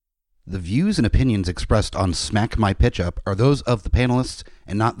The views and opinions expressed on Smack My Pitch Up are those of the panelists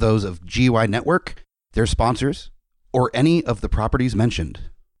and not those of GUI Network, their sponsors, or any of the properties mentioned.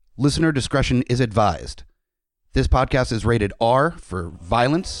 Listener discretion is advised. This podcast is rated R for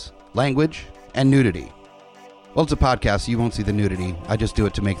violence, language, and nudity. Well, it's a podcast, so you won't see the nudity. I just do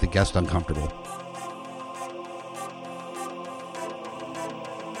it to make the guest uncomfortable.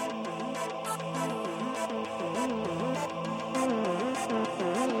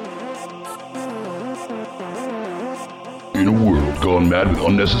 In a world gone mad with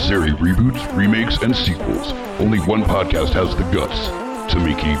unnecessary reboots, remakes, and sequels, only one podcast has the guts to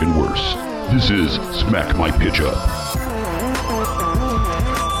make it even worse. This is Smack My Pitch Up.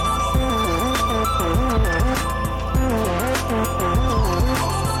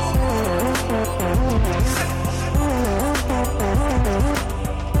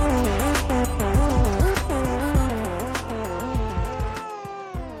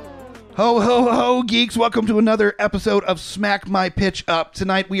 Ho, ho, ho, geeks. Welcome to another episode of Smack My Pitch Up.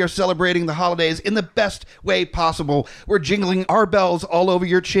 Tonight we are celebrating the holidays in the best way possible. We're jingling our bells all over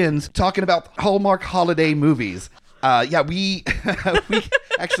your chins, talking about Hallmark holiday movies. We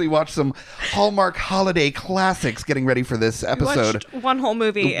actually watched some Hallmark holiday classics getting ready for this episode. We watched one whole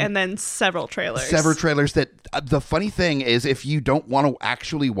movie and then several trailers. Several trailers that the funny thing is, if you don't want to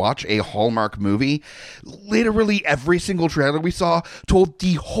actually watch a Hallmark movie, literally every single trailer we saw told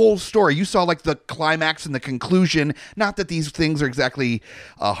the whole story. You saw like the climax and the conclusion. Not that these things are exactly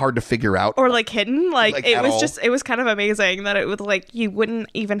hard to figure out. Or like hidden. Like it was all. just, it was kind of amazing that it would like, you wouldn't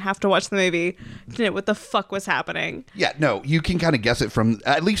even have to watch the movie to know what the fuck was happening. Yeah, no, you can kind of guess it from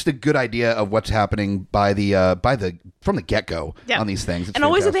at least a good idea of what's happening from the get-go on these things. It's and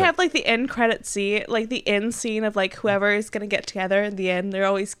always fantastic. they have like the end credit scene, like the end scene of like whoever is going to get together in the end. They're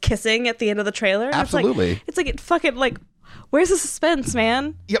always kissing at the end of the trailer. And Absolutely. It's like it fucking like, where's the suspense,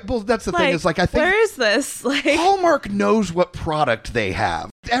 man? Yeah, well, that's the thing. Is like I think where is this? Like Hallmark knows what product they have.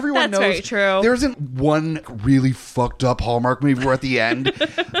 Everyone That's knows. very true. There isn't one really fucked up Hallmark movie where at the end,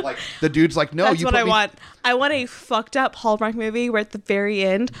 like the dude's like, "No, that's you." What I want. I want a fucked up Hallmark movie where at the very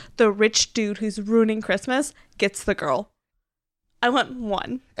end, the rich dude who's ruining Christmas gets the girl. I want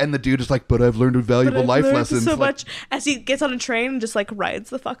one. And the dude is like, "But I've learned a valuable life lesson." So much as he gets on a train and just like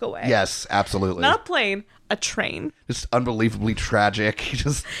rides the fuck away. Yes, absolutely. Not a plane, a train. Just unbelievably tragic.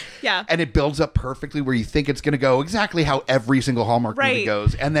 Just yeah. And it builds up perfectly where you think it's going to go exactly how every single Hallmark movie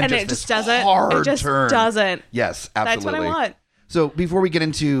goes, and then it just doesn't. Hard it just turn. doesn't. Yes, absolutely. That's what I want. So before we get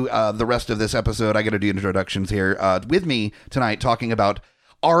into the rest of this episode, I got to do introductions here. With me tonight, talking about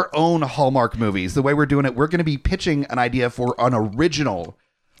our own Hallmark movies. The way we're doing it, we're going to be pitching an idea for an original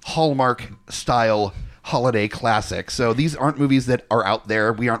Hallmark-style holiday classic. So these aren't movies that are out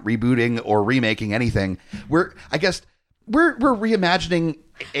there. We aren't rebooting or remaking anything. We're reimagining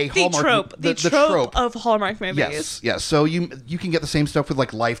a Hallmark trope. The trope of Hallmark movies. Yes. So you can get the same stuff with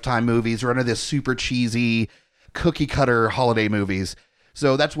like Lifetime movies or under this super cheesy cookie cutter holiday movies.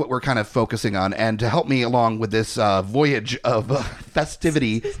 So that's what we're kind of focusing on. And to help me along with this voyage of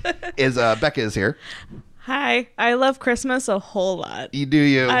festivity is Becca is here. Hi, I love Christmas a whole lot. You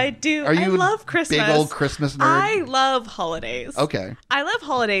do. I do. Are you I love Christmas. Big old Christmas nerd? I love holidays. Okay. I love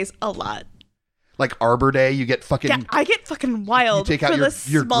holidays a lot. Like Arbor Day, you get fucking... Yeah, I get fucking wild. You take out for your the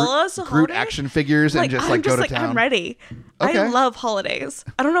smallest Groot holiday, action figures and just like go to town. I'm ready. Okay. I love holidays.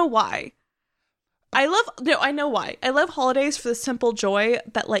 I don't know why. I know why. I love holidays for the simple joy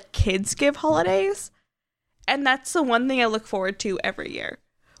that like kids give holidays. And that's the one thing I look forward to every year.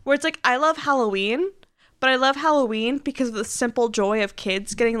 Where it's like, I love Halloween, but I love Halloween because of the simple joy of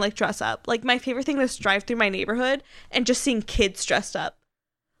kids getting like dress up. Like my favorite thing is drive through my neighborhood and just seeing kids dressed up.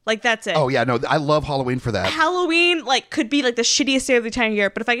 Like that's it. Oh yeah, no, I love Halloween for that. Halloween like could be like the shittiest day of the entire year,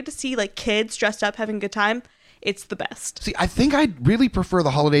 but if I get to see like kids dressed up having a good time, it's the best. See, I think I really prefer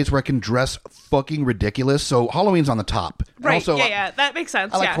the holidays where I can dress fucking ridiculous. So Halloween's on the top. Right. Also, yeah, that makes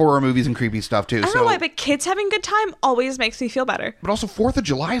sense. I like horror movies and creepy stuff too. I don't know why, but kids having a good time always makes me feel better. But also 4th of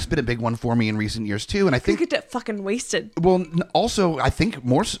July has been a big one for me in recent years too. And I think you get fucking wasted. Well, also I think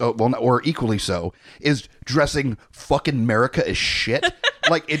more so, or equally so, is dressing fucking America as shit.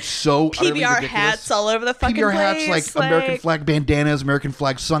 Like it's so utterly PBR ridiculous. hats all over the fucking PBR place. hats, like American flag bandanas, American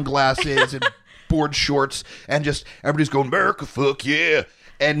flag sunglasses, and board shorts, and just everybody's going America, fuck yeah.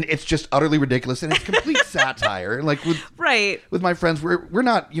 And it's just utterly ridiculous, and it's complete satire. Like with my friends, we're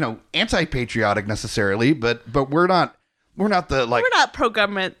not anti-patriotic necessarily, but we're not the like we're not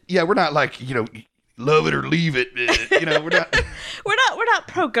pro-government. Yeah, we're not like love it or leave it. We're not we're not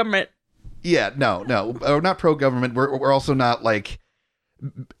pro-government. Yeah, no, we're not pro-government. We're also not like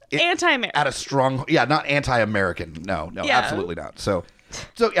anti-American. At a strong, not anti-American. No, absolutely not. So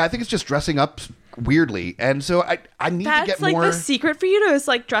So yeah, I think it's just dressing up weirdly, and so I need to get like more. the secret for you to is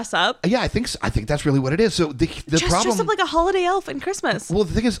like dress up. Yeah, I think that's really what it is. So the Just problem, dress up like a holiday elf in Christmas. well,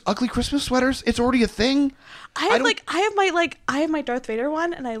 the thing is, ugly Christmas sweaters. It's already a thing. I have my Darth Vader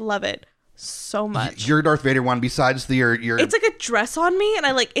one, and I love it so much. Your Darth Vader one, besides your It's like a dress on me, and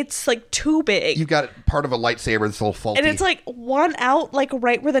it's like too big. you've got part of a lightsaber that's a little faulty, and it's like one out, like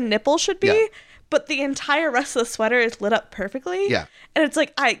right where the nipple should be, Yeah. but the entire rest of the sweater is lit up perfectly. Yeah. And it's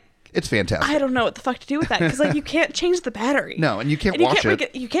like it's fantastic. I don't know what the fuck to do with that, because like you can't change the battery. No, and you can't wash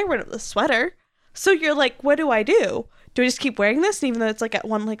it. You can't rid of the sweater. So you're like, what do I do? Do I just keep wearing this even though it's like at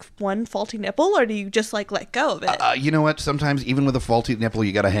one faulty nipple, or do you just like let go of it? You know what? Sometimes even with a faulty nipple,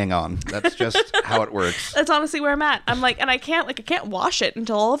 you got to hang on. That's just how it works. That's honestly where I'm at. I'm like, and I can't wash it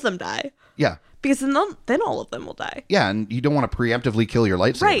until all of them die. Yeah. Because then all of them will die. Yeah, and you don't want to preemptively kill your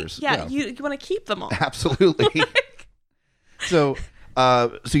lightsabers. Right. Yeah. You want to keep them all. Absolutely. So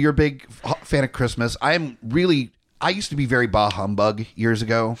you're a big fan of Christmas. I used to be very bah humbug years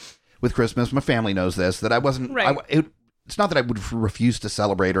ago with Christmas. My family knows this, that I wasn't, Right. It's not that I would refuse to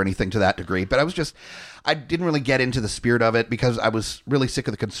celebrate or anything to that degree, but I didn't really get into the spirit of it because I was really sick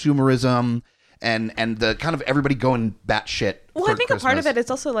of the consumerism and the kind of everybody going batshit. Well, for I think Christmas. a part of it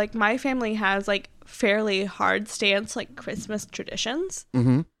is also like my family has like fairly hard stance like Christmas traditions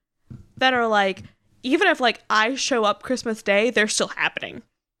that are like, even if like I show up Christmas Day, they're still happening.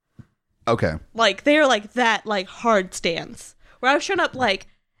 Okay. Like they're like that like hard stance where I've shown up like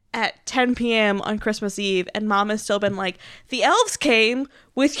at 10 p.m. on Christmas Eve, and Mom has still been like, the elves came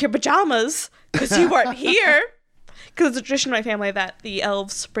with your pajamas because you weren't here. Because it's a tradition in my family that the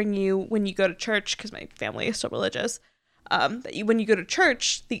elves bring you when you go to church, because my family is still religious, when you go to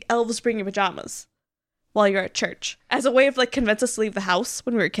church, the elves bring you pajamas while you're at church as a way of like convince us to leave the house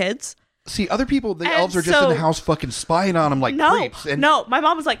when we were kids. See, other people, the elves are just in the house fucking spying on them like creeps. No, my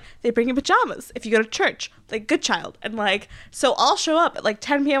mom was like, they bring you pajamas if you go to church. Like, good child. And like, so I'll show up at like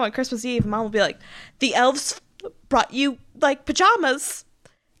 10 p.m. on Christmas Eve, and Mom will be like, the elves brought you like pajamas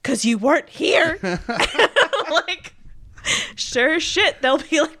because you weren't here. Like, sure as shit, there'll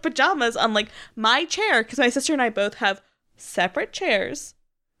be like pajamas on like my chair, because my sister and I both have separate chairs.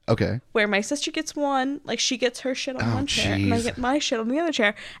 Okay. Where my sister gets one, like she gets her shit on one chair, and I jeez. get my shit on the other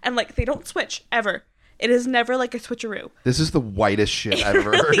chair, and like they don't switch ever. It is never like a switcheroo. This is the whitest shit I've ever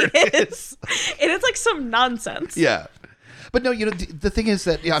really heard. Is. It is like some nonsense. Yeah. But no, the thing is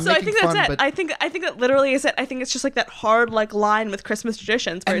that I'm so making I think fun, that's it. but I think that literally is it. I think it's just like that hard like line with Christmas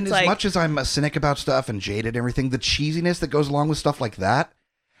traditions where and it's as like, much as I'm a cynic about stuff and jaded and everything, the cheesiness that goes along with stuff like that,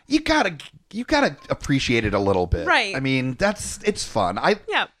 you gotta appreciate it a little bit. Right. I mean, it's fun.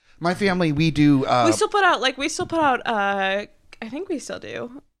 yeah. My family, we do. We still put out I think we still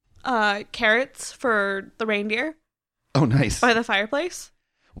do carrots for the reindeer Oh, nice. by the fireplace,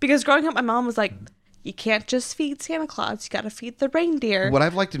 because growing up my mom was like, you can't just feed Santa Claus, you gotta feed the reindeer. What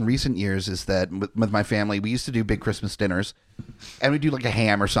I've liked in recent years is that with my family, we used to do big Christmas dinners, and we do like a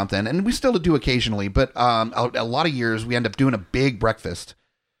ham or something, and we still do occasionally, but a lot of years we end up doing a big breakfast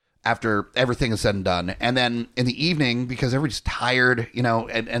after everything is said and done. And then in the evening, because everybody's tired,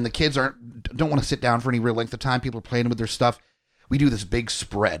 and the kids don't want to sit down for any real length of time, people are playing with their stuff, we do this big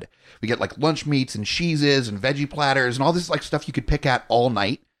spread. We get like lunch meats and cheeses and veggie platters and all this like stuff you could pick at all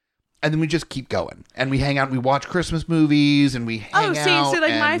night. And then we just keep going. And we hang out and we watch Christmas movies and we hang out. So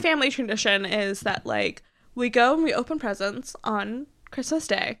like my family tradition is that like we go and we open presents on Christmas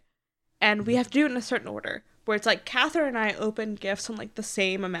Day, and we have to do it in a certain order, where it's like Catherine and I open gifts on like the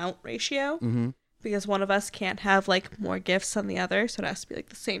same amount ratio, because one of us can't have like more gifts than the other, so it has to be like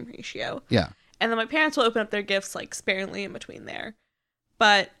the same ratio. Yeah. And then my parents will open up their gifts like sparingly in between there.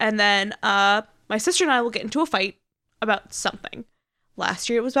 And then my sister and I will get into a fight about something. Last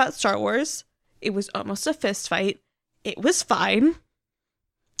year it was about Star Wars. It was almost a fist fight. It was fine.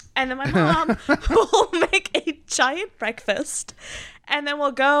 And then my mom will make a giant breakfast. And then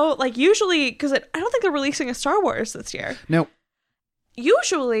we'll go, like, usually, because I don't think they're releasing a Star Wars this year. No.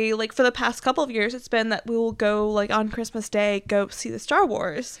 Usually, like, for the past couple of years, it's been that we will go, like, on Christmas Day, go see the Star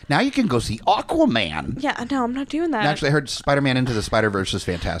Wars. Now you can go see Aquaman. Yeah, no, I'm not doing that. Actually, I heard Spider-Man Into the Spider-Verse is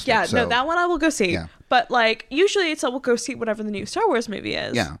fantastic. Yeah, so. no, that one I will go see. Yeah. But, like, usually it's that we'll go see whatever the new Star Wars movie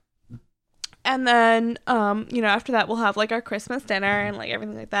is. Yeah. And then, after that, we'll have, like, our Christmas dinner and, like,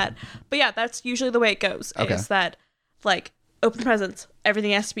 everything like that. But, yeah, that's usually the way it goes. Okay. Is that, like, open presents,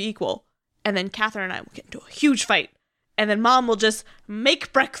 everything has to be equal. And then Catherine and I will get into a huge fight. And then Mom will just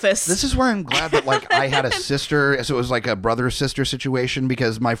make breakfast. This is where I'm glad that, like, I had a sister, so it was like a brother-sister situation,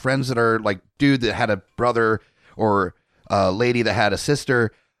 because my friends that are, like, dude that had a brother or a lady that had a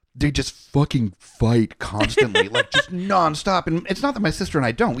sister, They just fucking fight constantly, like just nonstop. And it's not that my sister and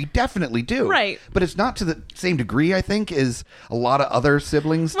I don't. We definitely do. Right. But it's not to the same degree, I think, as a lot of other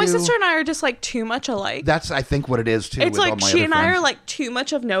siblings My do. sister and I are just like too much alike. That's, I think, what it is, too. It's with like all my she other and I friends. are like too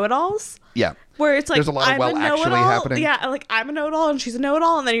much of know-it-alls. Yeah. Where it's like, There's a lot of I'm a actually know-it-all. happening. Yeah, like I'm a know-it-all and she's a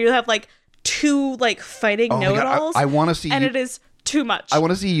know-it-all. And then you have like two like fighting Oh my God, know-it-alls. I want to see and you. it is too much. I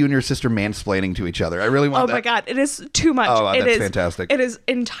want to see you and your sister mansplaining to each other. I really want that. Oh my God, it is too much. Oh, It that's is fantastic. It is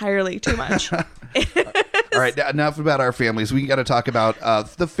entirely too much. All right, enough about our families. We got to talk about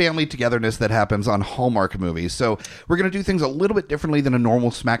the family togetherness that happens on Hallmark movies. So we're going to do things a little bit differently than a normal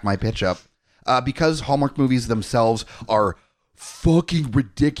Smack My Pitch Up. Because Hallmark movies themselves are fucking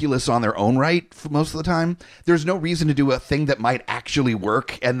ridiculous on their own right for most of the time, there's no reason to do a thing that might actually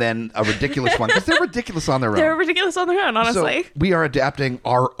work and then a ridiculous one, because they're ridiculous on their own. They're ridiculous on their own, honestly. So we are adapting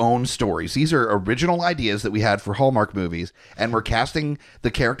our own stories. These are original ideas that we had for Hallmark movies, and we're casting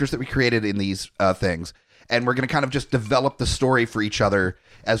the characters that we created in these things, and we're going to kind of just develop the story for each other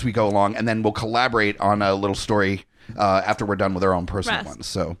as we go along, and then we'll collaborate on a little story after we're done with our own personal ones.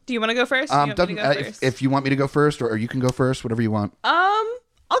 So, do you want to go first? You want me to go first? If you want me to go first, or you can go first, whatever you want. I'll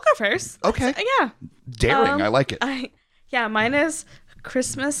go first. Okay. Yeah. Daring, I like it. Yeah, mine is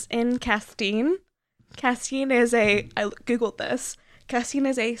Christmas in Castine. Castine is I googled this. Castine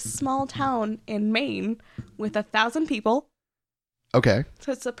is a small town in Maine with 1,000 people. Okay.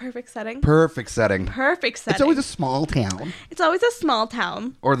 So it's a perfect setting. Perfect setting. It's always a small town. It's always a small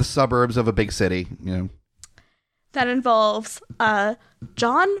town. Or the suburbs of a big city, you know. That involves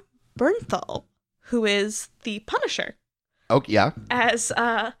John Bernthal, who is the Punisher. Oh, yeah. As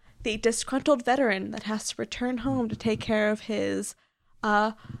the disgruntled veteran that has to return home to take care of his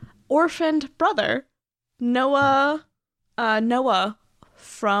orphaned brother, Noah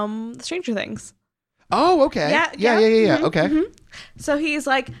from Stranger Things. Oh, okay. Yeah. Mm-hmm, Okay. Mm-hmm. So he's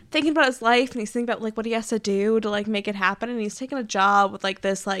like thinking about his life, and he's thinking about like what he has to do to like make it happen, and he's taking a job with like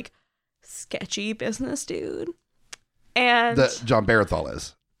this like sketchy business dude. And John Barathol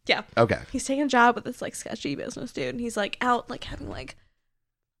is. Yeah. Okay. He's taking a job with this like sketchy business dude, and he's like out like having like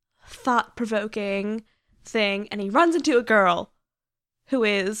thought-provoking thing, and he runs into a girl who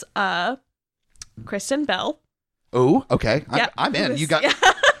is Kristen Bell. Oh, okay. Yep. I'm in. Is, You got. yeah.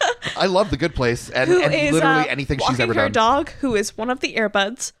 I love the Good Place, and Who is, literally anything she's ever walking her done. dog, who is one of the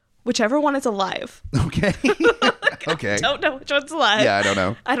Airbuds, whichever one is alive. Okay. Okay. I don't know which one's alive. Yeah, I don't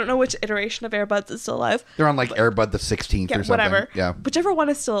know. I don't know which iteration of Airbuds is still alive. They're on like Airbud the 16th or something. Whatever. Yeah. Whichever one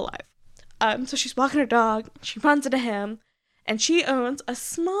is still alive. So she's walking her dog. She runs into him, and she owns a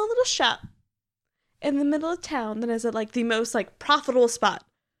small little shop in the middle of town that is at like the most like profitable spot.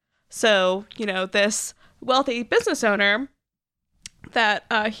 So, you know, this wealthy business owner that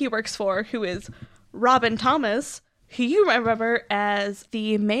he works for, who is Robin Thomas, who you remember as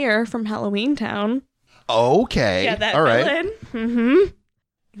the mayor from Halloween Town. Okay. Yeah, that all villain. right. Mm-hmm.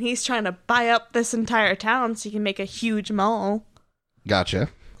 And he's trying to buy up this entire town so he can make a huge mall. Gotcha.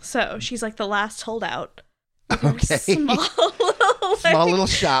 So she's like the last holdout. Okay. Small little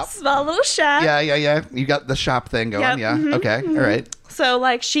shop. Small little shop. Yeah. You got the shop thing going. Yep, Yeah. mhm, Okay. mhm. All right. So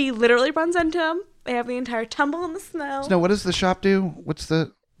like she literally runs into him. They have the entire tumble in the snow. So what does the shop do? What's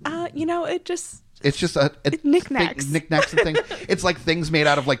the? You know, it just. It's just knickknacks. Knickknacks and things. It's like things made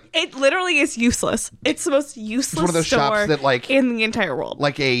out of like. It literally is useless. It's the most useless. It's one of those store shops that like in the entire world.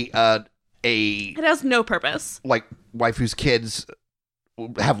 Like it has no purpose. Like wife whose kids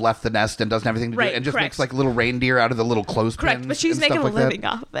have left the nest and doesn't have anything to do, and just makes like little reindeer out of the little clothespins. Correct, but she's making a living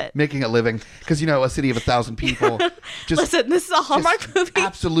off of it. Making a living because you know a city of 1,000 people. Listen, this is a Hallmark movie.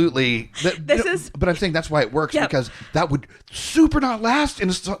 Absolutely, But I'm saying that's why it works because that would super not last in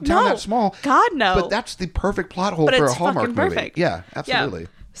a town that small. God no. But that's the perfect plot hole for a Hallmark movie. Perfect. Yeah, absolutely. Yeah.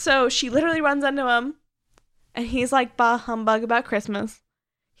 So she literally runs into him, and he's like bah humbug about Christmas.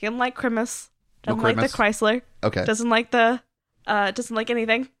 He doesn't like Christmas. Doesn't like the Chrysler. Okay. Doesn't like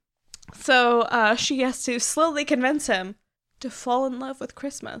anything. So she has to slowly convince him to fall in love with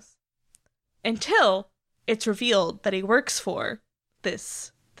Christmas until it's revealed that he works for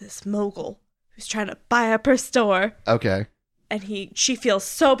this mogul who's trying to buy up her store. Okay. And she feels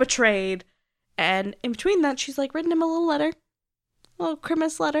so betrayed. And in between that, she's like written him a little letter, a little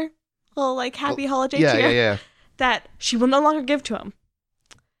Christmas letter, a little like happy holiday cheer. Yeah. That she will no longer give to him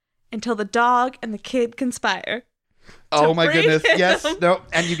until the dog and the kid conspire. Oh my goodness! Yes, no,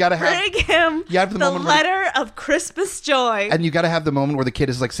 and you gotta bring him the letter of Christmas joy. And you gotta have the moment where the kid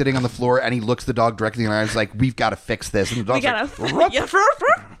is like sitting on the floor and he looks the dog directly in the eyes, like, "We've got to fix this." And the dog's like,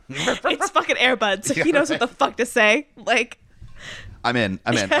 it's fucking Airbuds, so he knows what the fuck to say. Like, I'm in.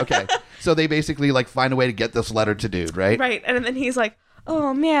 Okay, so they basically like find a way to get this letter to dude, right? Right, and then he's like,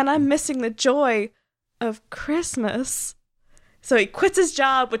 oh man, I'm missing the joy of Christmas. So he quits his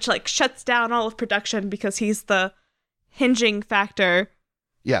job, which like shuts down all of production because he's the hinging factor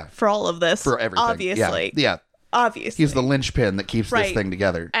for all of this. For everything. Obviously. Yeah. Obviously. He's the linchpin that keeps this thing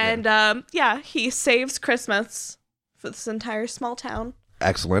together. And he saves Christmas for this entire small town.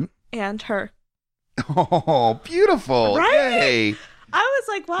 Excellent. And her. Oh, beautiful. Right? Yay. I was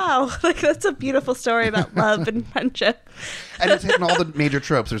like, wow, like that's a beautiful story about love and friendship. And it's hitting all the major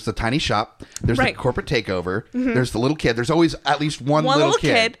tropes. There's the tiny shop. There's the corporate takeover. Mm-hmm. There's the little kid. There's always at least one little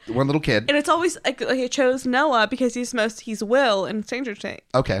kid. One little kid. And it's always like I chose Noah because he's Will in Stranger Things.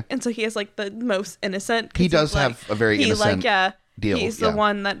 Okay. And so he is like the most innocent. He does have a very innocent deal. He's the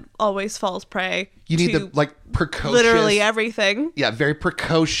one that always falls prey. You need the like precocious. Literally everything. Yeah, very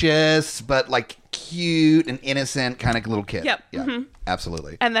precocious, but like cute and innocent kind of little kid. Yep. Yeah,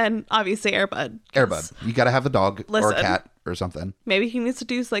 absolutely. And then obviously Airbud. Airbud. You got to have a dog or a cat or something. Maybe he needs to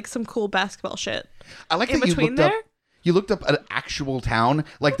do like some cool basketball shit. I like that you looked up an actual town.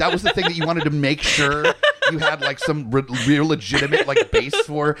 Like that was the thing that you wanted to make sure you had like some real legitimate like base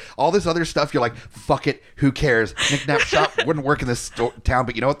for. All this other stuff, you're like, fuck it, who cares? Knick-knack shop wouldn't work in this town,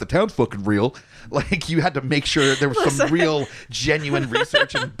 but you know what? The town's fucking real. Like you had to make sure there was some real genuine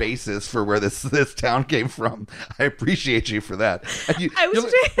research and basis for where this town came from. I appreciate you for that. And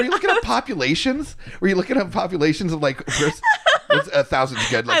were you looking at populations? Were you looking at populations of like a thousand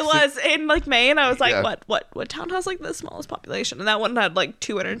good? Like, I was in like Maine. I was like, what town has like the smallest population? And that one had like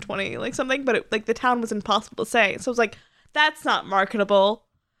 220 like something, but like the town was impossible to say. So I was like, that's not marketable.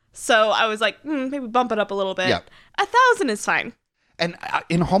 So I was like, maybe bump it up a little bit. Yeah. 1,000 is fine. And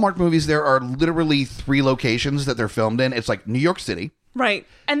in Hallmark movies, there are literally 3 locations that they're filmed in. It's like New York City. Right.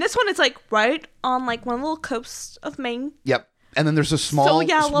 And this one is like right on like one little coast of Maine. Yep. And then there's a small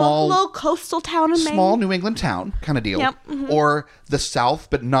little coastal town in Maine. Small New England town kind of deal. Yep. Mm-hmm. Or the South,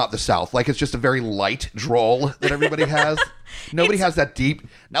 but not the South. Like it's just a very light drawl that everybody has. Nobody has that deep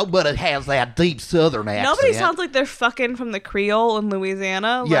Southern accent. Nobody sounds like they're fucking from the Creole in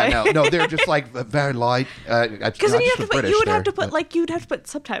Louisiana. Yeah, no, they're just like very light. Because you would have to put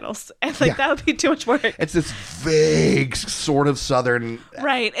subtitles, and like that would be too much work. It's this vague sort of Southern,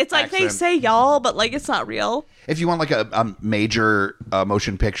 right? It's like they say y'all, but like it's not real. If you want like a major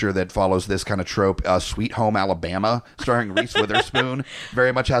motion picture that follows this kind of trope, Sweet Home Alabama, starring Reese Witherspoon,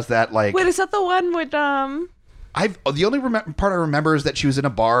 very much has that like. Wait, is that the one with the only part I remember is that she was in a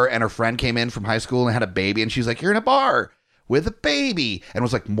bar and her friend came in from high school and had a baby, and she's like, "You're in a bar with a baby," and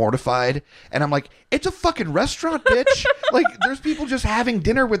was like mortified. And I'm like, "It's a fucking restaurant, bitch! Like, there's people just having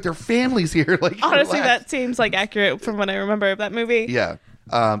dinner with their families here." Like, honestly, relax. that seems like accurate from what I remember of that movie. Yeah.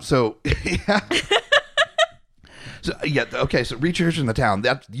 So yeah. So yeah, okay. So researching the town,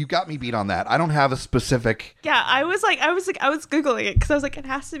 that you got me beat on that. I don't have a specific. Yeah, I was googling it because I was like, it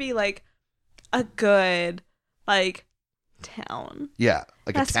has to be like a good like town. Yeah,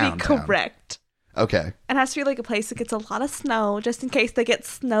 like it has a town. To be correct. Okay. It has to be like a place that gets a lot of snow, just in case they get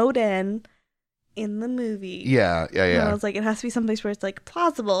snowed in the movie. Yeah. And I was like, it has to be someplace where it's like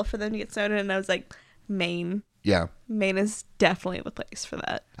plausible for them to get snowed in. And I was like, Maine. Yeah. Maine is definitely the place for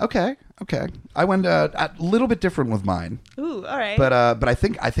that. Okay. I went a little bit different with mine. Ooh, all right. But I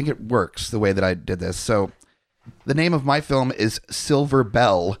think it works the way that I did this. So, the name of my film is Silver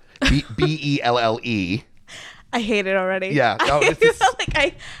Belle, Belle. I hate it already. Yeah, no, it's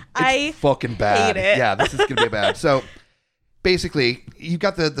fucking bad. Hate it. Yeah, this is gonna be bad. So, basically, you've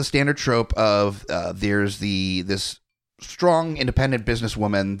got the standard trope of there's this strong, independent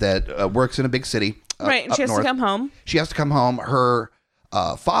businesswoman that works in a big city. Right, and she has to come home. She has to come home. Her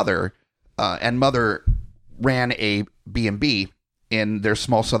father and mother ran a B&B in their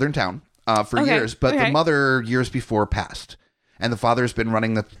small southern town for years, but the mother years before passed, and the father's been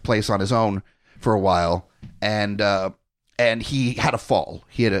running the place on his own for a while, and he had a fall.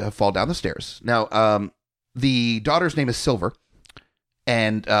 He had a fall down the stairs. Now, the daughter's name is Silver,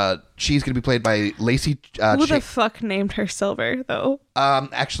 and she's going to be played by Lacey. Who the fuck named her Silver, though?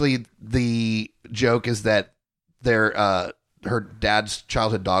 Actually, the joke is that her dad's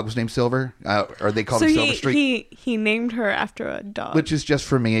childhood dog was named Silver, or they called him Silver Street. He named her after a dog, which is just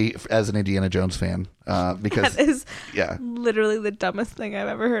for me as an Indiana Jones fan, because that is literally the dumbest thing I've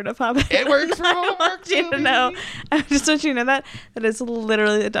ever heard of Hobbit. It works for Hallmark. I want you to know. I just want you to know that is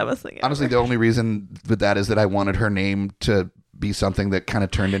literally the dumbest thing. Honestly, the only reason with that is that I wanted her name to be something that kind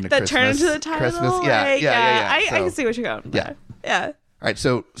of turned into Christmas. That turned into the title. Christmas. Right? Yeah. I can see what you're going. Yeah. All right,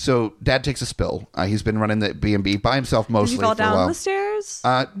 so Dad takes a spill. He's been running the B&B by himself mostly. Did he fall for a while. down the stairs?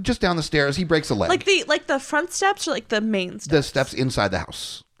 Just down the stairs. He breaks a leg. Like the front steps or like the main steps? The steps inside the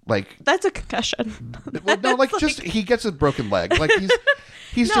house. Like, that's a concussion. well, no, like just he gets a broken leg. Like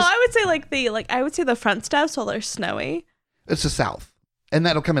he's no, just. I would say I would say the front steps while they're snowy. It's the South, and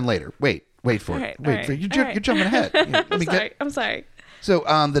that'll come in later. Wait for it. Wait for it. You're jumping ahead. Here, I'm sorry. So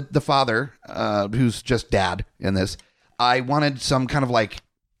the father, who's just dad in this, I wanted some kind of like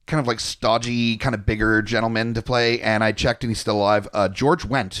stodgy, kind of bigger gentleman to play, and I checked and he's still alive. George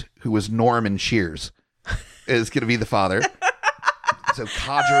Wendt, who was Norm in Cheers, is going to be the father. So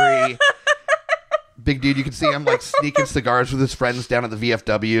Kadri, big dude, you can see him like sneaking cigars with his friends down at the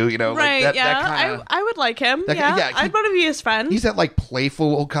VFW, you know, right? like that. Yeah, that kinda, I would like him. I'd want to be his friend. He's that like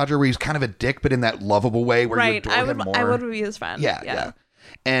playful old Kadri where he's kind of a dick, but in that lovable way where you adore him more. I would be his friend. Yeah.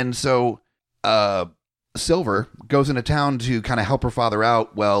 And so Silver goes into town to kind of help her father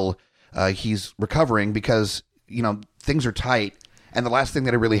out while he's recovering because, you know, things are tight. And the last thing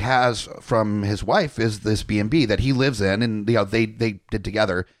that he really has from his wife is this B&B that he lives in, and you know they did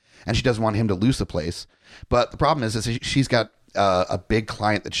together, and she doesn't want him to lose the place. But the problem is she's got a big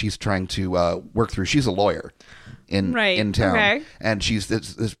client that she's trying to work through. She's a lawyer in town, and she's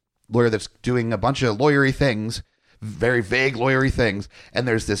this lawyer that's doing a bunch of lawyery things, very vague lawyery things. And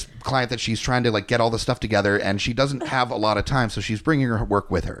there's this client that she's trying to like get all the stuff together, and she doesn't have a lot of time, so she's bringing her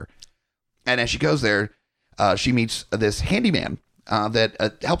work with her. And as she goes there, she meets this handyman.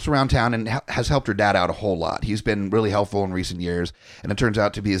 That helps around town and has helped her dad out a whole lot. He's been really helpful in recent years. And it turns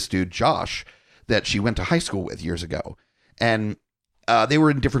out to be this dude, Josh, that she went to high school with years ago. And they were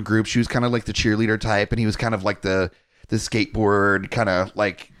in different groups. She was kind of like the cheerleader type, and he was kind of like the skateboard, kind of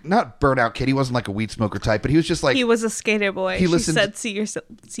like, not burnout kid. He wasn't like a weed smoker type, but he was just like... He was a skater boy. She said, see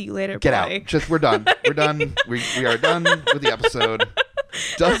you later, get boy. out. Just, we're done. We're done. We are done with the episode.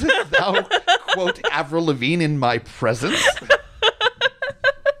 Doesn't thou quote Avril Lavigne in my presence?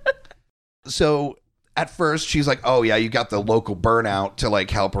 So at first she's like, oh yeah, you got the local burnout to like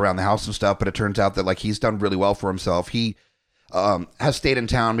help around the house and stuff. But it turns out that like he's done really well for himself. He has stayed in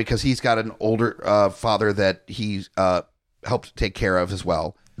town because he's got an older father that he helped take care of as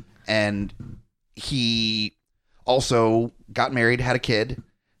well. And he also got married, had a kid,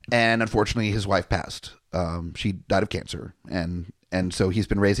 and unfortunately his wife passed. She died of cancer. And so he's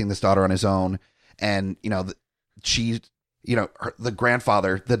been raising this daughter on his own. And, you know, the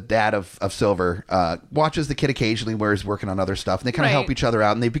grandfather, the dad of Silver, watches the kid occasionally where he's working on other stuff, and they kind of help each other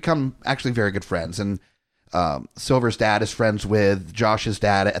out, and they become actually very good friends. And Silver's dad is friends with Josh's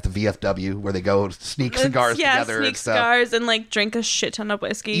dad at the VFW, where they go sneak cigars together. Sneak cigars and like drink a shit ton of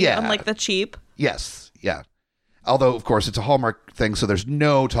whiskey on like the cheap. Yes, yeah. Although, of course, it's a Hallmark thing, so there's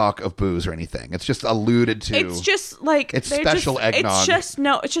no talk of booze or anything. It's just alluded to. It's just like it's special eggnog.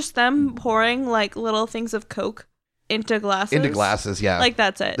 It's just them pouring like little things of Coke into glasses, yeah. Like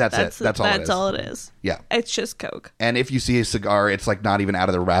that's it. That's all it is. Yeah. It's just Coke. And if you see a cigar, it's like not even out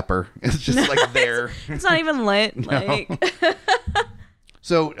of the wrapper. It's just like there. It's not even lit. No. Like.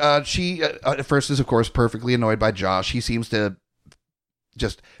 So she at first is of course perfectly annoyed by Josh. He seems to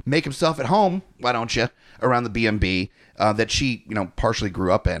just make himself at home, why don't you, around the B&B that she, you know, partially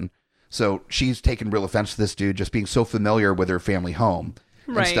grew up in. So she's taken real offense to this dude just being so familiar with her family home.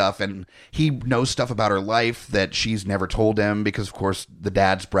 And stuff, and he knows stuff about her life that she's never told him because, of course, the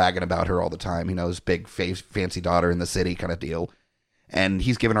dad's bragging about her all the time. You know, his big, fancy daughter in the city kind of deal. And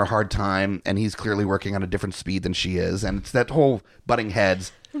he's giving her a hard time, and he's clearly working on a different speed than she is. And it's that whole butting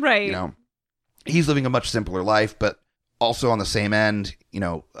heads. Right. You know, he's living a much simpler life, but also on the same end, you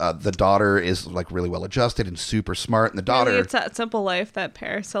know, the daughter is like really well adjusted and super smart. And the daughter... Really, it's that simple life that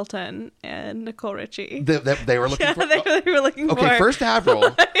Paris Hilton and Nicole Richie... They were looking for... they were looking for. Okay, first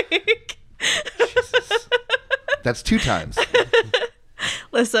Avril. That's 2 times.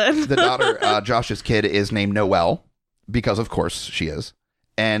 Listen. The daughter, Josh's kid, is named Noelle, because of course she is.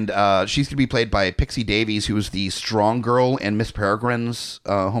 And she's going to be played by Pixie Davies, who was the strong girl in Miss Peregrine's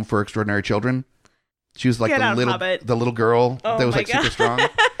Home for Extraordinary Children. She was like the little girl that was like super strong.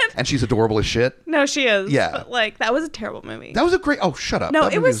 And she's adorable as shit. No, she is. Yeah. But like, that was a terrible movie. That was a great... Oh, shut up. No,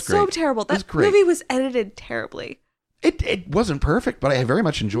 it was so terrible. That movie was edited terribly. It wasn't perfect, but I very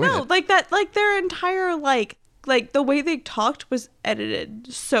much enjoyed it. No, like that, like their entire, like the way they talked was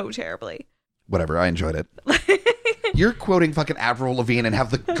edited so terribly. Whatever, I enjoyed it. You're quoting fucking Avril Lavigne and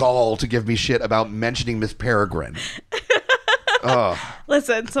have the gall to give me shit about mentioning Miss Peregrine. Oh.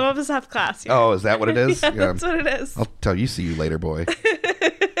 Listen, some of us have class here. Oh, is that what it is? Yeah, that's what it is. I'll tell you, see you later, boy.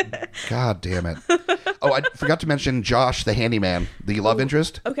 God damn it. Oh, I forgot to mention Josh, the handyman, the love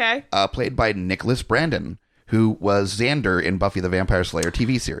interest. Okay. Played by Nicholas Brandon, who was Xander in Buffy the Vampire Slayer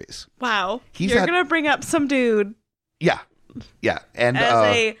TV series. Wow. You're going to bring up some dude. Yeah. Yeah. And as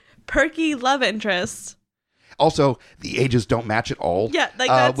a perky love interest. Also, the ages don't match at all. Yeah, like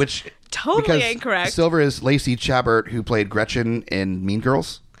that's which totally because incorrect. Silver is Lacey Chabert, who played Gretchen in Mean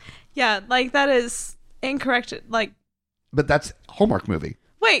Girls. Yeah, like that is incorrect. Like, but that's a Hallmark movie.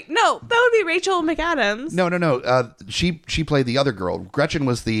 wait, no, that would be Rachel McAdams. No. She played the other girl. Gretchen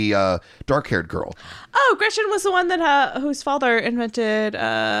was the dark-haired girl. Oh, Gretchen was the one that whose father invented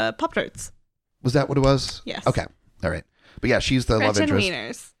Pop-Tarts. Was that what it was? Yes. Okay. All right. But yeah, she's the love Gretchen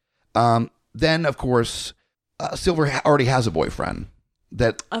interest. Wieners. Then, of course, Silver already has a boyfriend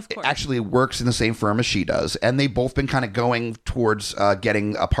that Of course. actually works in the same firm as she does. And they've both been kind of going towards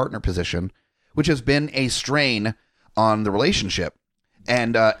getting a partner position, which has been a strain on the relationship.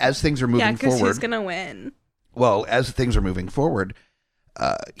 And as things are moving because forward... he's going to win. Well, as things are moving forward,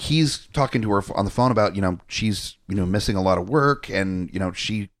 he's talking to her on the phone about, she's, missing a lot of work and,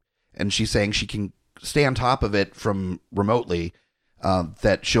 she's saying she can stay on top of it from remotely,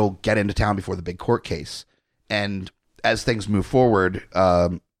 that she'll get into town before the big court case. And as things move forward,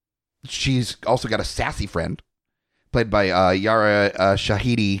 she's also got a sassy friend played by Yara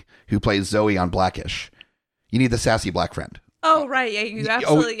Shahidi, who plays Zoe on Blackish. You need the sassy black friend. Oh, right. Yeah, you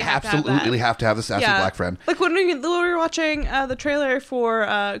absolutely have to have the sassy black friend. Like when we were watching the trailer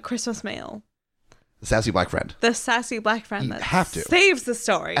for Christmas Mail. The sassy black friend. The sassy black friend that have to. saves the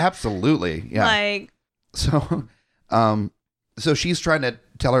story. Absolutely. Yeah. Like, so she's trying to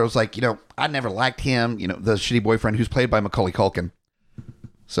tell her, it was like, I never liked him, the shitty boyfriend who's played by Macaulay Culkin.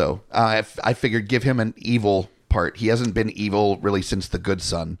 So I figured give him an evil part. He hasn't been evil really since The Good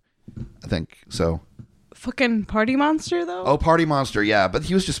Son, I think. So. Fucking party monster, though? Oh, party monster, yeah. But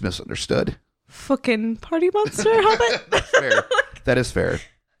he was just misunderstood. Fucking party monster, Hobbit? That's fair. That is fair.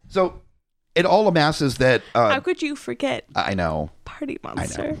 So it all amasses that... how could you forget? I know. Party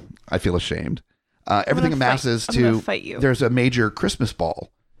monster. I know. I feel ashamed. Everything amasses I'm to... gonna fight you. There's a major Christmas ball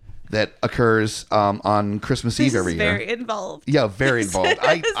that occurs on Christmas Eve every year. Very involved. Yeah, very involved.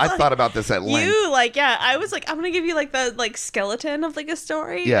 I thought about this at length. I was like, I'm gonna give you like the skeleton of like a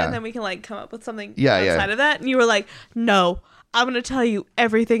story, yeah, and then we can like come up with something outside of that. And you were like, no, I'm gonna tell you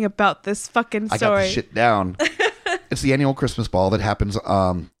everything about this fucking story. I got the shit down. It's the annual Christmas ball that happens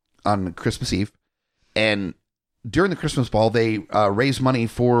on Christmas Eve, and during the Christmas ball, they raise money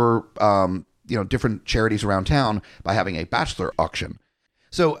for different charities around town by having a bachelor auction.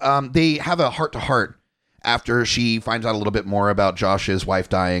 So they have a heart-to-heart after she finds out a little bit more about Josh's wife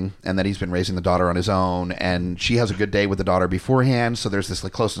dying and that he's been raising the daughter on his own. And she has a good day with the daughter beforehand. So there's this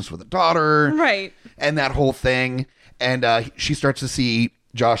like closeness with the daughter. Right. And that whole thing. And she starts to see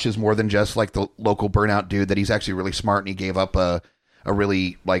Josh is more than just like the local burnout dude, that he's actually really smart and he gave up a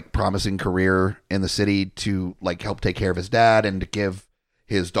really like promising career in the city to like help take care of his dad and to give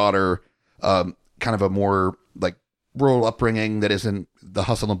his daughter kind of a more like rural upbringing that isn't the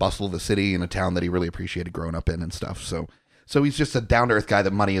hustle and bustle of the city in a town that he really appreciated growing up in and stuff. So he's just a down-to-earth guy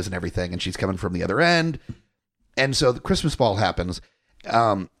that money isn't everything, and she's coming from the other end. And so the Christmas ball happens,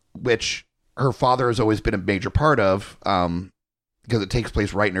 which her father has always been a major part of, because it takes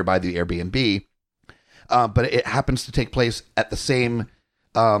place right nearby the Airbnb. But it happens to take place at the same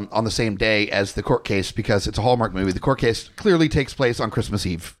on the same day as the court case, because it's a Hallmark movie. The court case clearly takes place on Christmas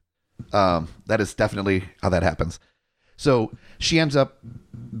Eve. That is definitely how that happens. So she ends up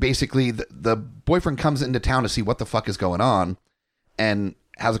basically, the boyfriend comes into town to see what the fuck is going on and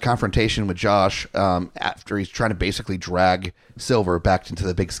has a confrontation with Josh after he's trying to basically drag Silver back into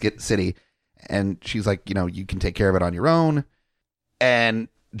the big city. And she's like, you can take care of it on your own. And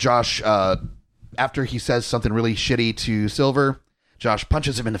Josh, after he says something really shitty to Silver, Josh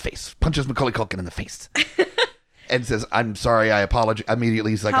punches him in the face, punches Macaulay Culkin in the face. And says, I'm sorry, I apologize.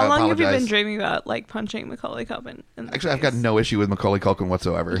 Immediately, he's like, I apologize. How long have you been dreaming about, like, punching Macaulay Culkin in the Actually, face? I've got no issue with Macaulay Culkin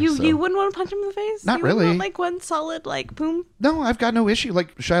whatsoever. You wouldn't want to punch him in the face? Not you really. Want, like, one solid, like, boom? No, I've got no issue.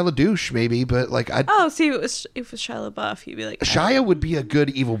 Like, Shia LaDouche, maybe, but, like, I'd... Oh, see, if it was Shia LaBeouf, you'd be like... Shia would be a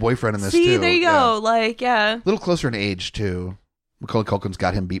good evil boyfriend in this, too. See, there you go. Like, yeah. A little closer in age, too. Macaulay Culkin's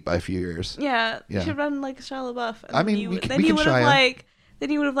got him beat by a few years. Yeah. You should run, like, Shia LaBeouf. I mean, we can Shia. Then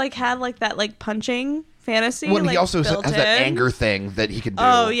you would have, like, had, like, that, like, punching fantasy. Well, like, he also has built that in. anger thing that he can do.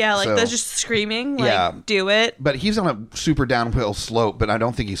 Oh, yeah, like, so, that's just screaming. Like, do it. But he's on a super downhill slope, but I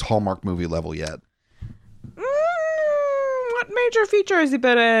don't think he's Hallmark movie level yet. What major feature has he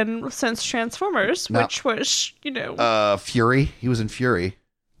been in since Transformers, which was, Fury. He was in Fury.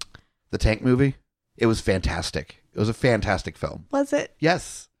 The tank movie. It was fantastic. It was a fantastic film. Was it?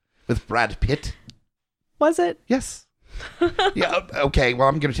 Yes. With Brad Pitt. Was it? Yes. Yeah, okay, well,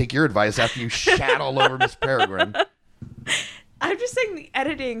 I'm going to take your advice after you shat all over Miss Peregrine. I'm just saying the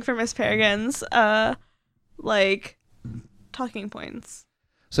editing for Miss Peregrine's, like, talking points.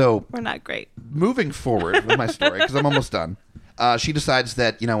 So we're not great. Moving forward with my story, because I'm almost done, she decides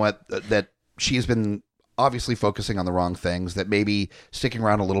that, you know what, that she's been obviously focusing on the wrong things, that maybe sticking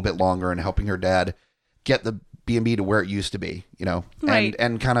around a little bit longer and helping her dad get the B&B to where it used to be, you know, Right.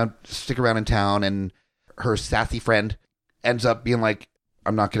 and kind of stick around in town. And her sassy friend ends up being like,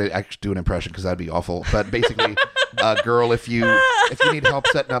 I'm not going to actually do an impression because that'd be awful, but basically, girl, if you need help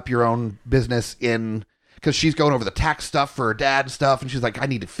setting up your own business because she's going over the tax stuff for her dad and stuff, and she's like, I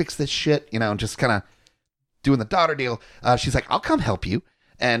need to fix this shit, you know, and just kind of doing the daughter deal. She's like, I'll come help you.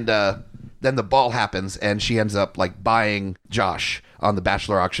 And then the ball happens, and she ends up like buying Josh on the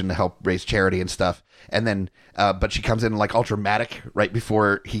bachelor auction to help raise charity and stuff. And then, but she comes in like all dramatic right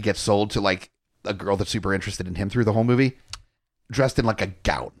before he gets sold to like a girl that's super interested in him through the whole movie, dressed in like a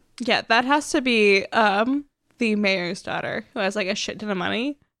gown. Yeah, that has to be the mayor's daughter who has like a shit ton of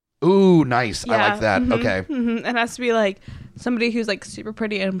money. Ooh, nice. Yeah. I like that. Mm-hmm. Okay. Mm-hmm. It has to be like somebody who's like super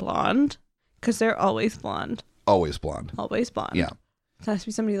pretty and blonde, because they're always blonde. Always blonde. Always blonde. Yeah. It has to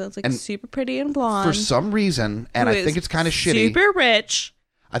be somebody that's like And super pretty and blonde. For some reason, and who I think is it's kind of shitty. Super rich.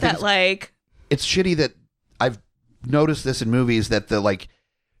 I think That like it's shitty that I've noticed this in movies, that the like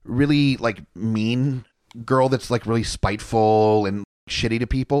really like mean girl that's like really spiteful and shitty to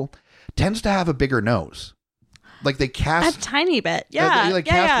people tends to have a bigger nose. Like they a cast tiny bit. Yeah. they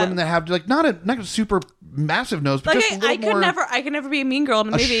cast women that have like not a super massive nose, but Like just a little more. I could never be a mean girl in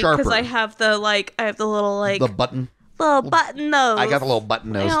a movie sharper. because I have the little like the button. little button nose. I got the little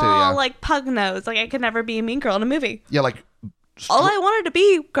button nose too. Oh, Yeah, like pug nose. Like I could never be a mean girl in a movie. yeah, like All I wanted to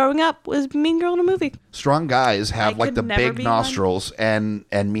be growing up was mean girl in a movie. strong guys have I like could the never big be nostrils, and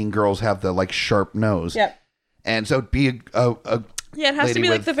mean girls have the like sharp nose. Yep. And so it'd be a Yeah, it has to lady be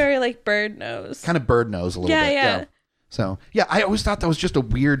like with the very like bird nose. kind of bird nose a little bit. Yeah. So, yeah, I always thought that was just a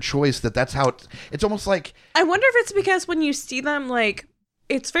weird choice, that's how it's almost like, I wonder if it's because when you see them, like,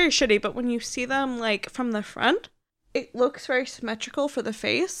 it's very shitty, but when you see them, like, from the front, it looks very symmetrical for the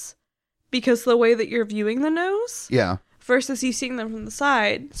face because the way that you're viewing the nose yeah. versus you seeing them from the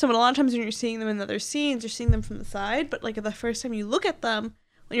side. So, a lot of times when you're seeing them in other scenes, you're seeing them from the side, but, like, the first time you look at them,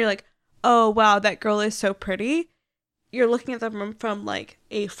 when you're like, oh, wow, that girl is so pretty, you're looking at them from like,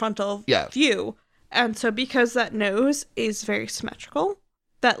 a frontal view. And so because that nose is very symmetrical,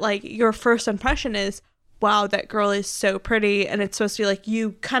 that like your first impression is, wow, that girl is so pretty. And it's supposed to be like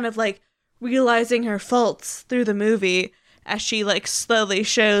you kind of like realizing her faults through the movie as she like slowly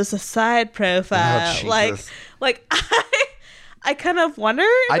shows a side profile. Oh, like I kind of wonder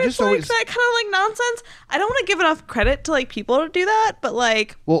if it's like that kind of like nonsense. I don't want to give enough credit to like people to do that, but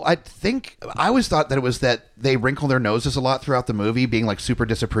like... Well, I always thought that it was that they wrinkle their noses a lot throughout the movie, being like super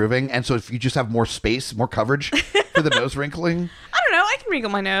disapproving. And so if you just have more space, more coverage for the nose wrinkling. I don't know. I can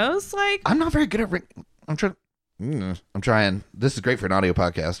wrinkle my nose. Like I'm not very good at I'm trying. This is great for an audio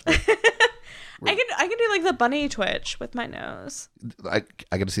podcast. I can do like the bunny twitch with my nose. I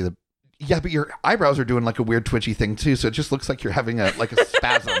got to see the... Yeah, but your eyebrows are doing like a weird twitchy thing too, so it just looks like you're having a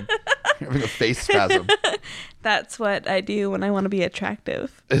spasm. You're having a face spasm. That's what I do when I want to be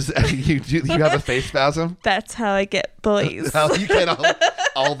attractive. You have a face spasm? That's how I get boys. How you get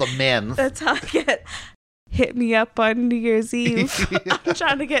all the men. That's how I get hit me up on New Year's Eve. I'm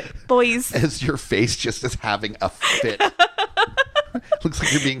trying to get boys. As your face just is having a fit. Looks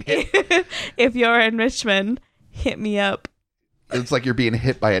like you're being hit. If you're in Richmond, hit me up. It's like you're being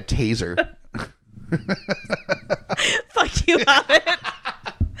hit by a taser. Fuck you, Hobbit.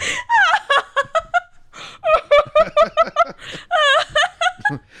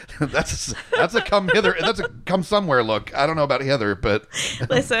 That's a come hither. That's a come somewhere look. I don't know about Heather, but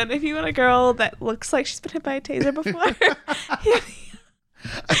listen, if you want a girl that looks like she's been hit by a taser before,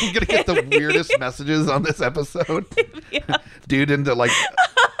 I'm gonna get the weirdest messages on this episode. Yeah. Dude into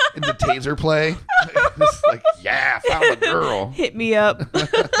taser play. Just like, yeah, found a girl. Hit me up.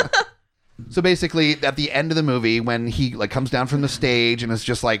 So basically, at the end of the movie, when he like comes down from the stage and it's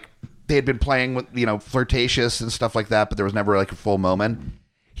just like they had been playing with, flirtatious and stuff like that, but there was never like a full moment.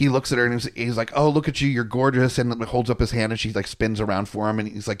 He looks at her and he's like, "Oh, look at you, you're gorgeous," and holds up his hand and she like spins around for him and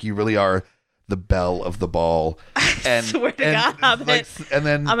he's like, "You really are the belle of the ball." And swear to God, Hobbit. And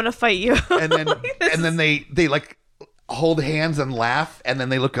then I'm gonna fight you. And then they like hold hands and laugh, and then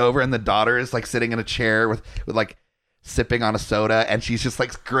they look over and the daughter is like sitting in a chair with like sipping on a soda, and she's just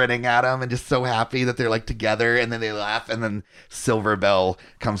like grinning at him and just so happy that they're like together, and then they laugh, and then Silver Bell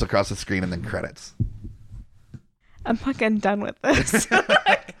comes across the screen and then credits. I'm fucking done with this.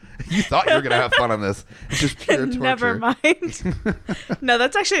 You thought you were gonna have fun on this. It's just pure torture. Never mind. No,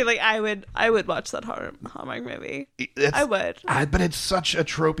 that's actually like I would watch that Hallmark movie. I would. But it's such a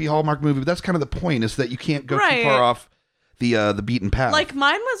tropey Hallmark movie. But that's kind of the point, is that you can't go too Right. far off the beaten path. Like,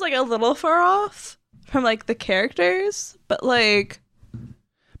 mine was, like, a little far off from, like, the characters, but, like...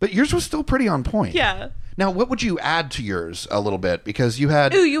 But yours was still pretty on point. Yeah. Now, what would you add to yours a little bit? Because you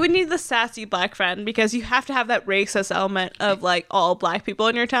had... Ooh, you would need the sassy black friend, because you have to have that racist element of, like, all black people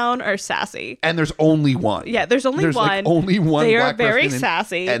in your town are sassy. And there's only one. Yeah, there's one. Like only one They black are very person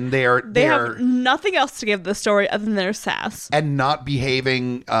sassy. And they have nothing else to give the story other than their sass. And not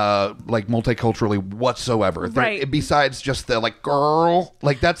behaving, like, multiculturally whatsoever. Right. Besides just the, like, girl.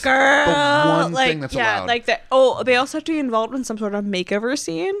 Like, that's the one thing that's allowed. Like that. Oh, they also have to be involved in some sort of makeover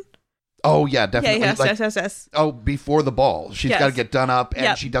scene. Oh, yeah, definitely. Yeah, yes. Oh, before the ball. She's got to get done up,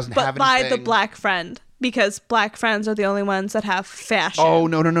 and she doesn't have anything. But by the black friend, because black friends are the only ones that have fashion. Oh,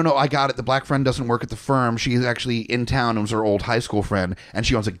 no. I got it. The black friend doesn't work at the firm. She's actually in town. It was her old high school friend, and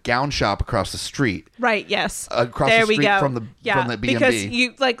she owns a gown shop across the street. Right, yes. Across the street from the B&B. Because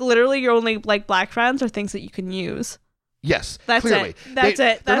you, like, literally your only, like, black friends are things that you can use. Yes, that's clearly.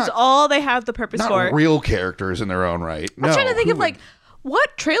 It. That's all they have the purpose for. Not real characters in their own right. I'm trying to think of, like...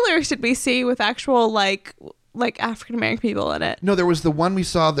 What trailers did we see with actual, like African-American people in it? No, there was the one we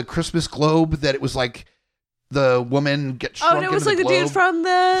saw, the Christmas Globe, that it was like the woman gets shrunk into the globe. Oh, no, it was like the dude from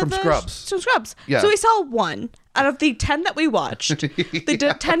Scrubs. From Scrubs. Yeah. So we saw one out of the 10 that we watched. They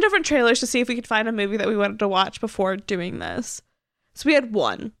did 10 different trailers to see if we could find a movie that we wanted to watch before doing this. So we had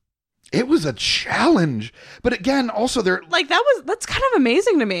one. It was a challenge. But again, also they're... Like, that's kind of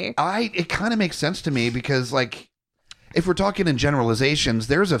amazing to me. It kind of makes sense to me because, like... If we're talking in generalizations,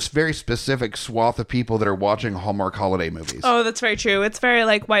 there's a very specific swath of people that are watching Hallmark holiday movies. Oh, that's very true. It's very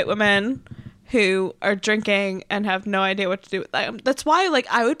like white women who are drinking and have no idea what to do with them. That's why, like,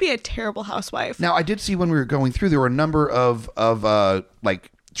 I would be a terrible housewife. Now, I did see when we were going through, there were a number of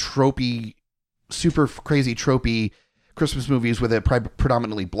like tropey, super crazy tropey Christmas movies with a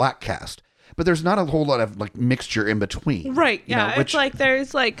predominantly black cast. But there's not a whole lot of like mixture in between. Right. Yeah. It's like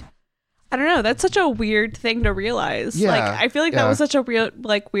there's like... I don't know. That's such a weird thing to realize. Yeah, like, I feel like that was such a real,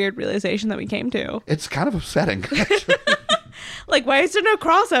 like, weird realization that we came to. It's kind of upsetting. Like, why is there no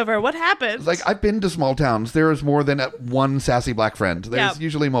crossover? What happened? Like, I've been to small towns. There is more than one sassy black friend. There's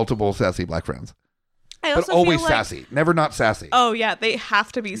usually multiple sassy black friends. But always sassy. Never not sassy. Oh, yeah. They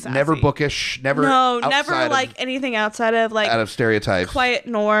have to be sassy. Never bookish. Never like anything outside of, like... Out of stereotypes. Quiet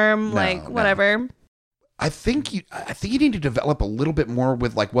norm, whatever. I think you need to develop a little bit more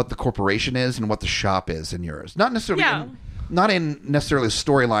with like what the corporation is and what the shop is in yours. Not necessarily not in necessarily a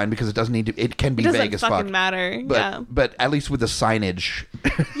storyline because it doesn't need to. It can be vague as fuck. It doesn't matter. But at least with the signage.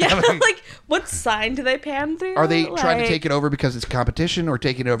 Yeah, like what sign do they pan through? Are they trying to take it over because it's competition, or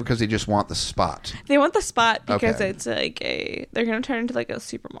taking it over because they just want the spot? They want the spot because it's like they're gonna turn into like a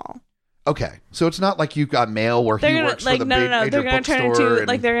super mall. Okay, so it's not like you've got mail where he works for the major bookstore.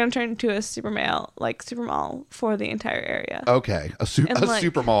 They're gonna turn into a super mall for the entire area. Okay, a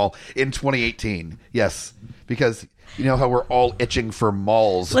super mall in 2018. Yes, because you know how we're all itching for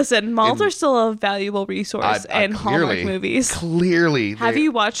malls. Listen, malls are still a valuable resource in Hallmark movies. Clearly, have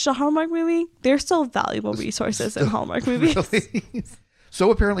you watched a Hallmark movie? They're still valuable resources in Hallmark movies. Really? So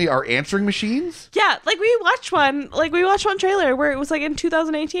apparently our answering machines? Yeah, like we watched one trailer where it was like in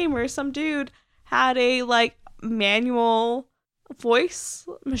 2018 where some dude had a like manual voice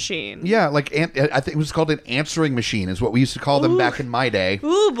machine. Yeah, like I think it was called an answering machine is what we used to call them back in my day.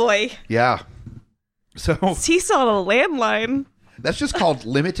 Ooh boy. Yeah. So he's on a landline. That's just called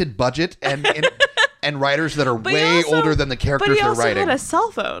limited budget and writers that are way older than the characters they're writing. But he also had a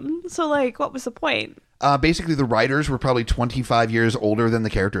cell phone. So like what was the point? Basically, the writers were probably 25 years older than the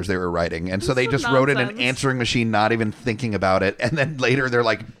characters they were writing. And so they just wrote in an answering machine, not even thinking about it. And then later they're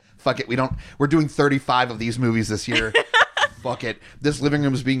like, fuck it, we're doing 35 of these movies this year. Fuck it. This living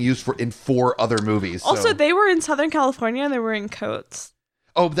room is being used in 4 other movies. Also, they were in Southern California and they were in coats.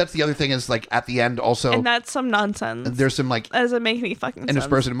 Oh, but that's the other thing is like at the end also. And that's some nonsense. There's some like. Doesn't make any fucking sense. And this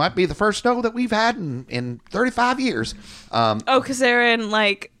person might be the first snow that we've had in 35 years. Because they're in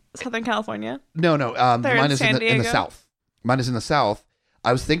like Southern California? No. Mine is in the South. Mine is in the South.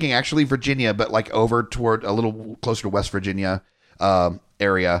 I was thinking actually Virginia, but like over toward a little closer to West Virginia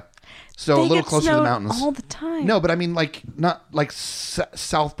area. So a little closer to the mountains. All the time. No, but I mean like not like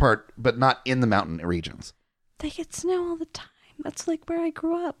south part, but not in the mountain regions. They get snow all the time. That's like where I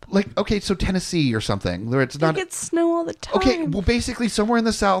grew up. Like, okay, so Tennessee or something. Where it's not. They get snow all the time. Okay, well, basically somewhere in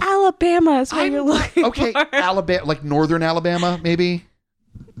the South. Alabama is where you're looking okay, for. Alabama, like northern Alabama, maybe?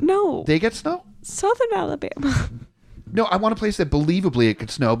 No. They get snow? Southern Alabama. No, I want a place that believably it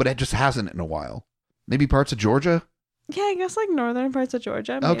could snow, but it just hasn't in a while. Maybe parts of Georgia? Yeah, I guess like northern parts of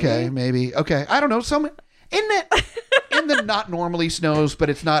Georgia. Maybe. Okay, maybe. Okay, I don't know. in the not normally snows, but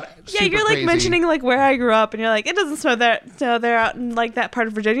it's not super you're like crazy. mentioning like where I grew up, and you're like, it doesn't snow there. So they're out in like that part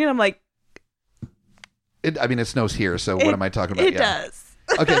of Virginia, and I'm like, it snows here, so what am I talking about? It does.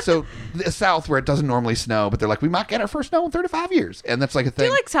 Okay, so the South where it doesn't normally snow, but they're like, we might get our first snow in 35 years, and that's like a thing.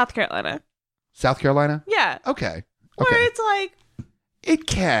 Do you like South Carolina? South Carolina? Yeah. Okay. Where it's like it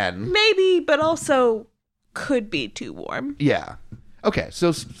can maybe, but also could be too warm. Yeah. Okay,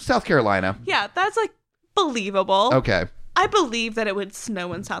 so South Carolina. Yeah, that's like believable. Okay. I believe that it would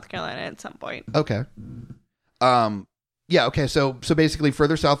snow in South Carolina at some point. Okay. Yeah, okay, so basically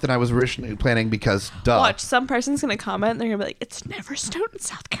further south than I was originally planning because duh. Watch, some person's gonna comment and they're gonna be like, it's never snowed in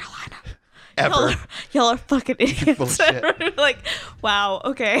South Carolina. Ever. Y'all are fucking idiots. Full of shit. Like, wow,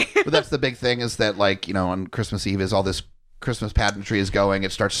 okay. But that's the big thing is that, like, you know, on Christmas Eve is all this Christmas pageantry is going.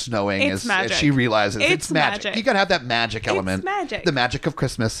 It starts snowing It's magic. as she realizes It's magic. You gotta have that magic element. It's magic. The magic of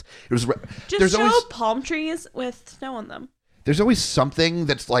Christmas. It was. Just show palm trees with snow on them. There's always something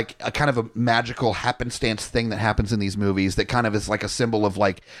that's like a kind of a magical happenstance thing that happens in these movies that kind of is like a symbol of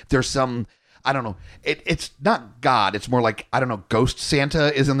like there's some. I don't know. It's not God. It's more like, I don't know, Ghost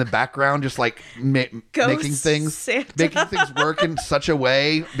Santa is in the background, just like making things work in such a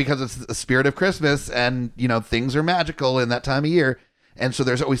way because it's the spirit of Christmas and, you know, things are magical in that time of year. And so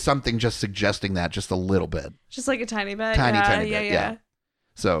there's always something just suggesting that just a little bit. Just like a tiny bit. Tiny bit. Yeah.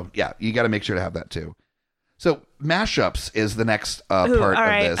 So, yeah, you got to make sure to have that too. So mashups is the next part all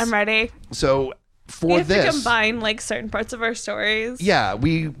right, of this. I'm ready. So we have to combine like certain parts of our stories. Yeah,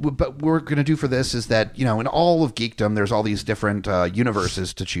 but what we're going to do for this is that, you know, in all of geekdom, there's all these different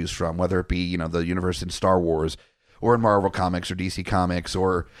universes to choose from, whether it be, you know, the universe in Star Wars or in Marvel Comics or DC Comics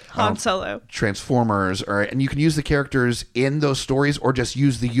or Han Solo, Transformers, and you can use the characters in those stories or just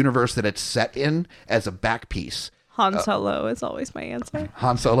use the universe that it's set in as a back piece. Han Solo is always my answer.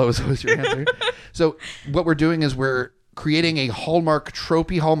 Han Solo is always your answer. So what we're doing is we're creating a Hallmark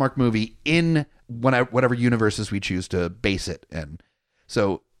movie in whatever universes we choose to base it in.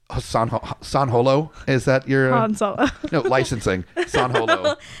 So San Holo, is that your Han Solo? No, licensing. San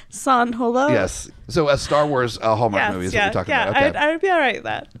Holo. San Holo? Yes. So a Star Wars Hallmark movie is what we're talking about. Okay. I would be all right with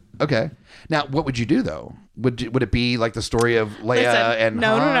that. Okay. Now, what would you do though? Would it be like the story of Leia and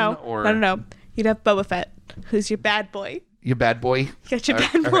Han? No. You'd have Boba Fett, who's your bad boy. Your bad boy? You got your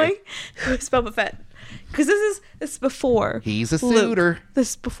bad boy, who's Boba Fett. Because this is before he's a suitor. Luke.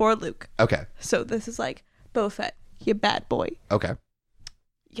 This is before Luke. Okay. So this is like Boba Fett, your bad boy. Okay.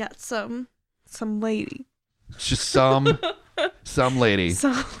 You got some lady. It's just some lady. Some lady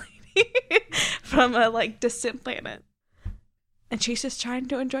from a like distant planet. And she's just trying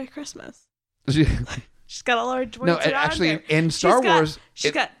to enjoy Christmas. She's got all her droids. No, actually, in Star Wars,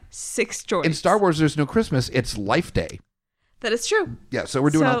 she's got 6 droids. In Star Wars, there's no Christmas. It's Life Day. That is true. Yeah, so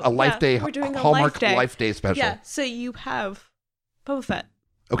we're doing a Life Day, Hallmark Life Day special. Yeah, so you have Boba Fett.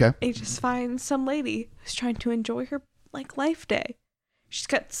 Okay. And you just find some lady who's trying to enjoy her like Life Day. She's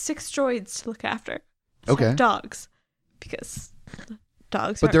got 6 droids to look after. Okay. Dogs, because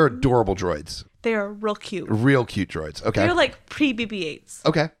dogs. But they're adorable droids. They are real cute. Real cute droids. Okay. They're like pre-BB-8s.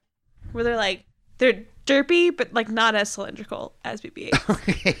 Okay. Where they're derpy, but like not as cylindrical as BB-8s.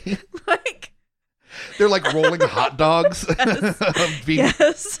 Okay. Like. They're like rolling hot dogs.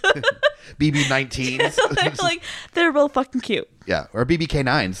 Yes. BB-19s. they're real fucking cute. Yeah, or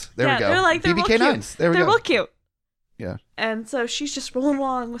BBK9s. There we go. They're BBK9s. There we go. They're real cute. Yeah. And so she's just rolling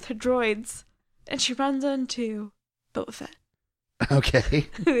along with her droids, and she runs into Boba Fett. Okay.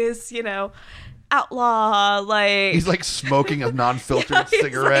 Who is, outlaw, like... He's like smoking a non-filtered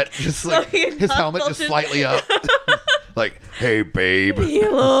cigarette. Just like his helmet just slightly up. Like, hey, babe.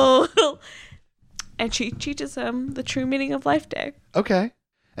 Hello. And she teaches him the true meaning of Life Day. Okay.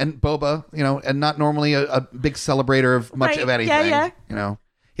 And Boba, and not normally a big celebrator of much of anything. Yeah.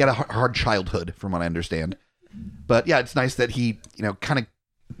 He had a hard childhood, from what I understand. But yeah, it's nice that he, kind of...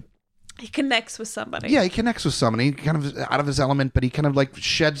 He connects with somebody. Yeah, he connects with somebody. Kind of out of his element, but he kind of like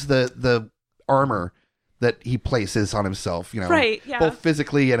sheds the armor that he places on himself, right, yeah. both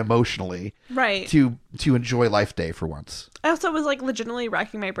physically and emotionally. Right. To enjoy Life Day for once. I also was like legitimately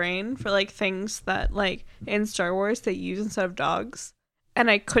racking my brain for like things that like in Star Wars they use instead of dogs.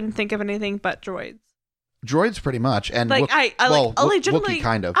 And I couldn't think of anything but droids. Droids, pretty much, and like I legitimately Wookiee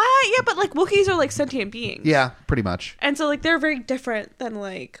kind of. Yeah, but like Wookiees are like sentient beings. Yeah, pretty much. And so like they're very different than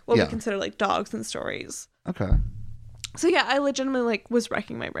like what we consider like dogs in stories. Okay. So yeah, I legitimately like was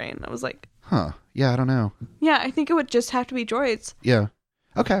wrecking my brain. I was like, huh? Yeah, I don't know. Yeah, I think it would just have to be droids. Yeah.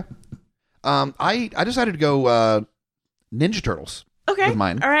 Okay. I decided to go Ninja Turtles Okay. with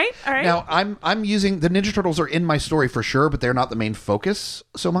mine. All right. Now, I'm using the Ninja Turtles are in my story for sure, but they're not the main focus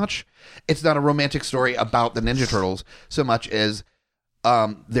so much. It's not a romantic story about the Ninja Turtles so much as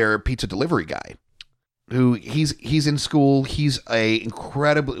their pizza delivery guy, who he's in school. He's a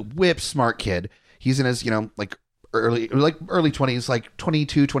incredibly whip smart kid. He's in his early 20s, like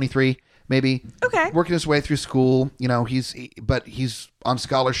 22, 23 maybe. Okay. Working his way through school. But he's on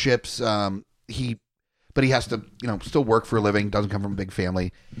scholarships. But he has to, still work for a living, doesn't come from a big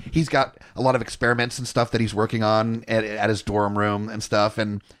family. He's got a lot of experiments and stuff that he's working on at his dorm room and stuff.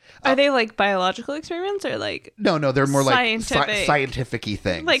 And are they like biological experiments or like no, they're more scientific? like scientific-y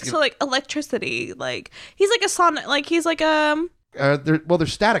things. Like, so like electricity, like he's like a sonic, like he's like they're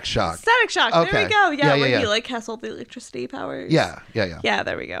static shock. Static shock. Okay. There we go. Yeah, Yeah. he like has all the electricity powers. Yeah. Yeah,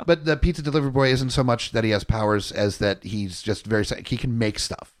 there we go. But the pizza delivery boy isn't so much that he has powers as that he's just he can make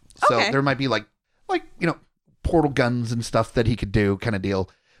stuff. So Okay. there might be like portal guns and stuff that he could do, kind of deal.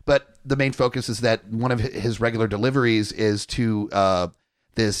 But the main focus is that one of his regular deliveries is to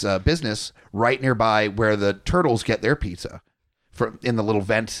this business right nearby where the turtles get their pizza, in the little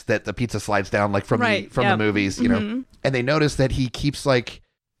vent that the pizza slides down, like from the movies, And they notice that he keeps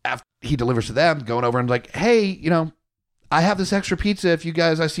after he delivers to them, going over and like, hey, I have this extra pizza. If you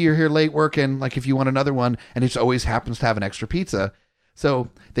guys, I see you're here late working, like if you want another one, and it always happens to have an extra pizza. So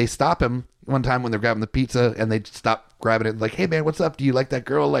they stop him one time when they're grabbing the pizza, and they stop grabbing it like, hey man, what's up? Do you like that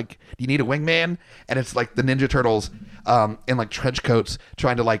girl? Like, do you need a wingman? And it's like the Ninja Turtles in like trench coats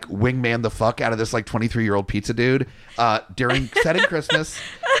trying to like wingman the fuck out of this like 23-year-old pizza dude during setting Christmas.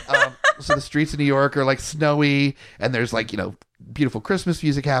 So the streets of New York are like snowy, and there's like, beautiful Christmas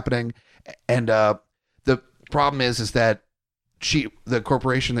music happening. And the problem is that the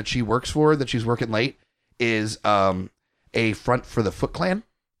corporation that she works for, that she's working late, is a front for the Foot Clan,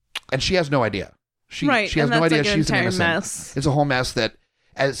 and she has no idea. She has no idea she's an innocent. Mess. It's a whole mess that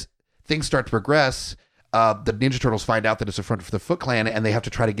as things start to progress, the Ninja Turtles find out that it's a front for the Foot Clan, and they have to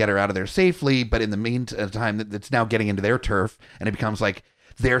try to get her out of there safely. But in the meantime, it's now getting into their turf, and it becomes like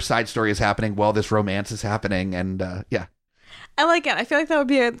their side story is happening while this romance is happening. And I like it. I feel like that would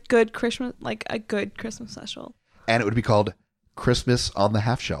be a good Christmas, special. And it would be called Christmas on the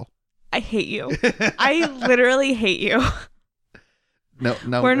Half Shell. I hate you. I literally hate you.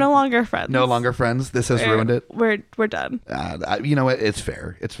 No, we're no longer friends. No longer friends. This has ruined it. We're done. You know what? It's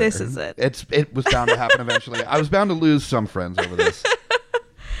fair. It's fair. This is it. It was bound to happen eventually. I was bound to lose some friends over this.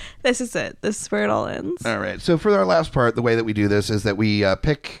 This is it. This is where it all ends. All right. So for our last part, the way that we do this is that we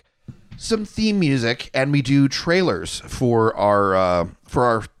pick some theme music and we do trailers for our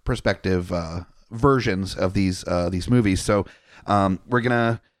prospective versions of these movies. So we're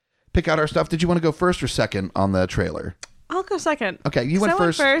gonna pick out our stuff. Did you want to go first or second on the trailer? I'll go second. Okay, you went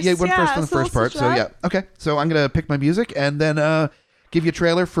first. Yeah, you went first on the first part. So yeah, okay. So I'm gonna pick my music and then give you a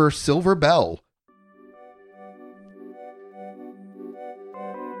trailer for Silver Bell.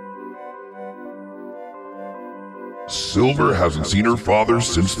 Silver hasn't seen her father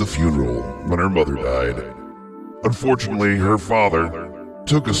since the funeral when her mother died. Unfortunately, her father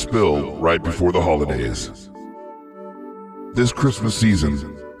took a spill right before the holidays. This Christmas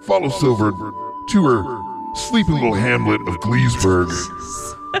season, follow Silver to her sleepy little hamlet of Gleesburg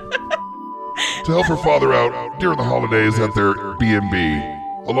to help her father out during the holidays at their B&B.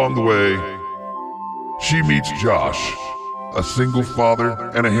 Along the way, she meets Josh, a single father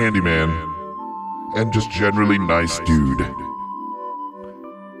and a handyman, and just generally nice dude.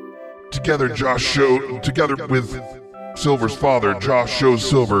 Together with Silver's father, Josh shows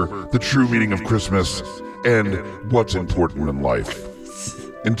Silver the true meaning of Christmas and what's important in life.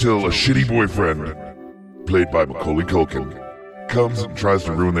 Until a shitty boyfriend, played by Macaulay Culkin, comes and tries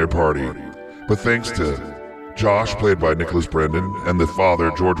to ruin their party. But thanks to Josh, played by Nicholas Brendon, and the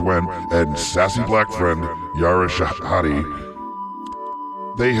father, George Wendt, and sassy black friend, Yara Shahadi,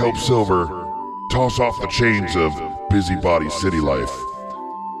 they help Silver toss off the chains of busybody city life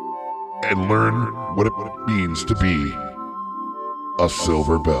and learn what it means to be a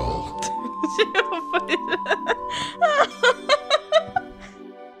Silver Bell.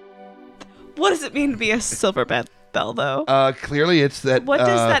 What does it mean to be a Silver Bell, though? Clearly it's that... What does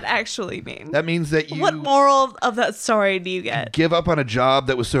that actually mean? That means that you... What moral of that story do you get? Give up on a job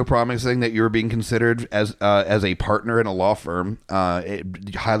that was so promising that you were being considered as a partner in a law firm,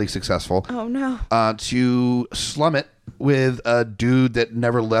 highly successful. Oh, no. To slum it with a dude that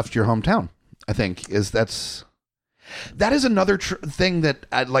never left your hometown, I think, that is another thing that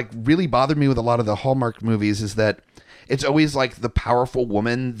really bothered me with a lot of the Hallmark movies, is that it's always like the powerful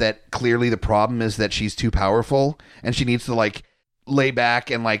woman that clearly the problem is that she's too powerful and she needs to lay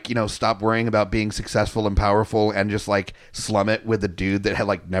back and like, stop worrying about being successful and powerful and just like slum it with a dude that had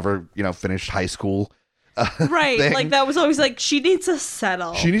like never, finished high school. Right. Thing. Like that was always like, she needs to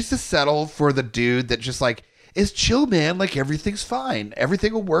settle. She needs to settle for the dude that just like is chill, man. Like everything's fine.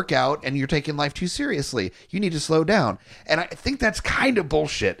 Everything will work out and you're taking life too seriously. You need to slow down. And I think that's kind of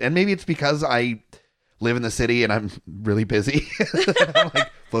bullshit. And maybe it's because I live in the city and I'm really busy. I'm like,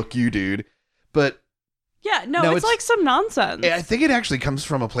 fuck you, dude. But yeah, no, it's like some nonsense. I think it actually comes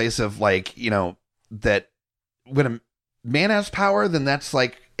from a place of like, that when a man has power, then that's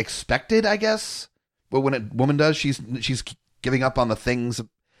like expected, I guess. But when a woman does, she's giving up on the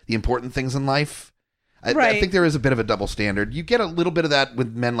important things in life. I think there is a bit of a double standard. You get a little bit of that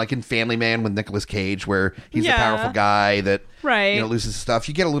with men, like in Family Man with Nicolas Cage, where he's a powerful guy that loses stuff.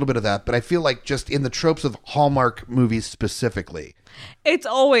 You get a little bit of that, but I feel like just in the tropes of Hallmark movies specifically, it's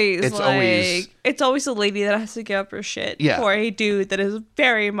always a lady that has to give up her shit for a dude that is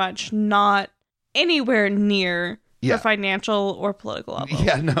very much not anywhere near the financial or political level.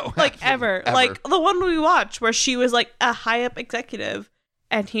 Yeah, no, like ever. Like the one we watched where she was like a high up executive,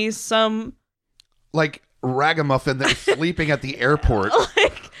 and he's some like ragamuffin that's sleeping at the airport.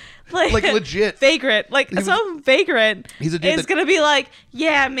 like legit vagrant. Some vagrant he's a dude is gonna be like,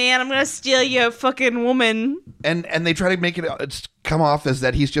 yeah, man, I'm gonna steal your fucking woman. And they try to make it come off as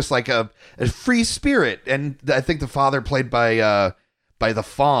that he's just like a free spirit. And I think the father played by the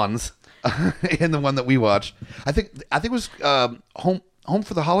Fonz in the one that we watched. I think it was Home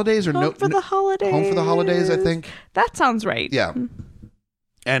for the Holidays or Home for the Holidays, I think. That sounds right. Yeah.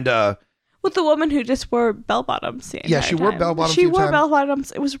 And with the woman who just wore bell bottoms. She wore bell bottoms. She wore bell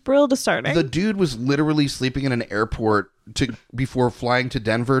bottoms. It was real discerning. The dude was literally sleeping in an airport before flying to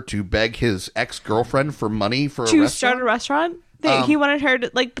Denver to beg his ex-girlfriend for money for a restaurant. To start a restaurant? He wanted her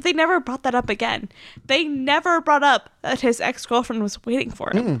to, but they never brought that up again. They never brought up that his ex-girlfriend was waiting for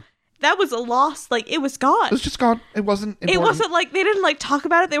him. That was a loss. Like, it was gone. It was just gone. It wasn't important. It wasn't like, they didn't like talk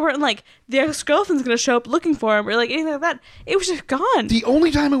about it. They weren't like, their ex-girlfriend's going to show up looking for him or like anything like that. It was just gone. The only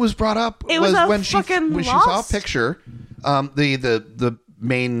time it was brought up was when she saw a picture. The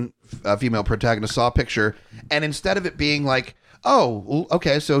main female protagonist saw a picture, and instead of it being like, oh, well,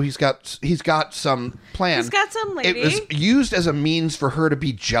 okay, so he's got some plan. He's got some lady. It was used as a means for her to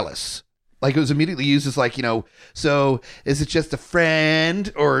be jealous. Like, it was immediately used as like, so is it just a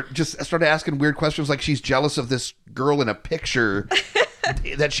friend? Or just started asking weird questions like she's jealous of this girl in a picture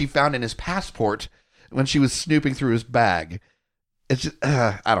that she found in his passport when she was snooping through his bag. It's just,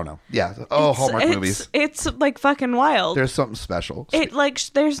 I don't know. Yeah. Hallmark movies. It's like fucking wild. There's something special.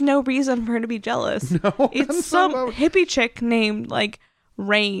 There's no reason for her to be jealous. No. It's some hippie chick named like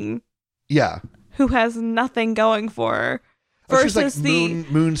Rain. Yeah. Who has nothing going for her. Versus like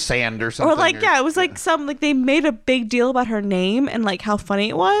moon sand or something. Or like, it was like they made a big deal about her name and like how funny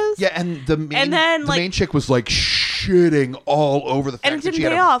it was. Yeah, and the main chick was like shitting all over the fact that she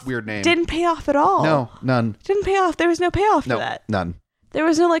had a weird name. Didn't pay off at all. No, none. Didn't pay off. There was no payoff to that. None. There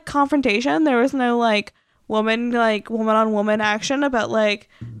was no like confrontation. There was no like woman on woman action about like,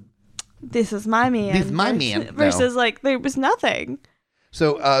 this is my man. This is my man. Versus like, there was nothing.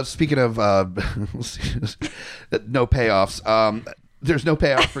 So, speaking of no payoffs, there's no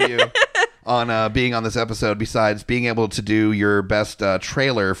payoff for you on being on this episode besides being able to do your best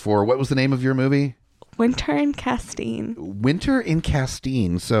trailer for, what was the name of your movie? Winter in Castine. Winter in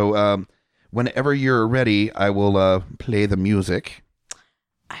Castine. So, whenever you're ready, I will play the music.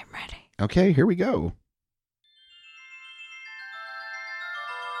 I'm ready. Okay, here we go.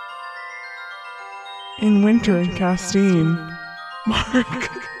 In Winter in Castine... Mark,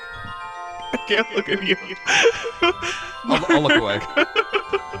 I can't look at you. I'll look away.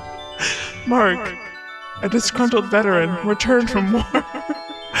 Mark, a disgruntled veteran returned from war,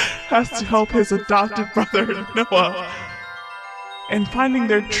 has to help his adopted brother, Noah, in finding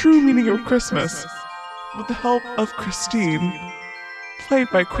their true meaning of Christmas with the help of Christine, played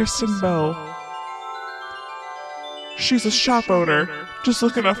by Kristen Bell. She's a shop owner, just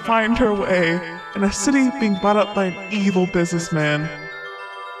looking to find her way in a city being bought up by an evil businessman.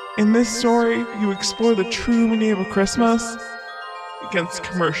 In this story, you explore the true meaning of Christmas against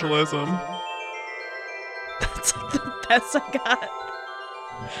commercialism. That's like the best I got.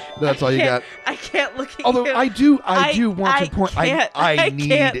 That's all you got. I can't look at Although you. I do want to point. I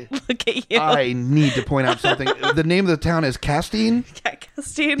can't look at you. I need to point out something. The name of the town is Castine. Yeah,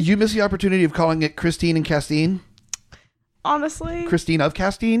 Castine. You missed the opportunity of calling it Christine and Castine. Honestly, Christine of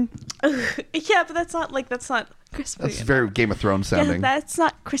Castine. Yeah, but that's not Christmas. That's very Game of Thrones sounding. Yeah, that's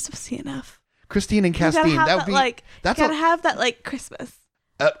not Christmassy enough. Christine and Castine. That would be that's gotta have that like Christmas.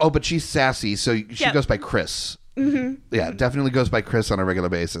 But she's sassy, so she goes by Chris. Yeah, definitely goes by Chris on a regular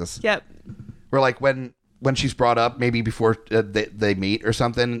basis. Yep. Where like when she's brought up, maybe before they meet or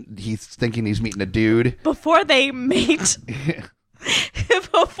something, he's thinking he's meeting a dude. Before they mate.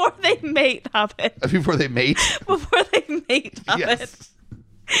 Before they mate, Hobbit. Before they mate? Before they mate, Hobbit. Yes.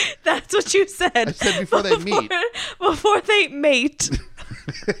 That's what you said. I said before they meet. Before they mate.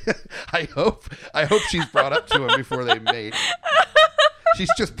 I hope she's brought up to him before they mate. She's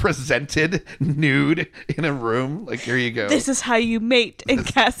just presented nude in a room. Like, here you go. This is how you mate in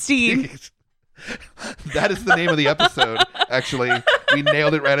Castine. That is the name of the episode, actually. We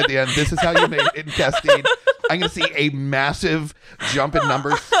nailed it right at the end. This is how you mate in Castine. I'm going to see a massive jump in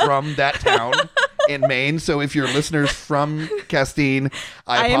numbers from that town in Maine. So if you're listeners from Castine,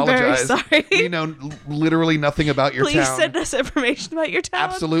 I apologize. am very sorry. We know literally nothing about your Please town. send us information about your town.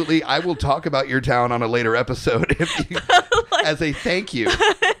 Absolutely. I will talk about your town on a later episode as a thank you.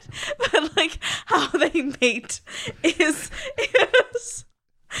 But like how they mate is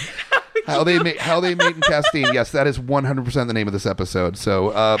How they mate in Castine. Yes, that is 100% the name of this episode.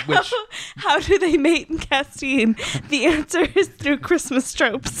 So, which how do they mate in Castine? The answer is through Christmas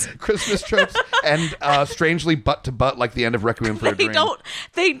tropes. Christmas tropes and strangely butt to butt like the end of Requiem for a Dream.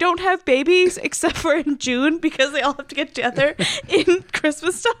 They don't have babies except for in June because they all have to get together in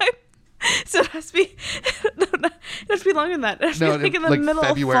Christmas time. So it has to be it has to be longer than that. It has to be like in the middle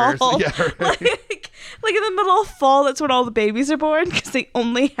February of fall. Yeah, right. like in the middle of fall, that's when all the babies are born because they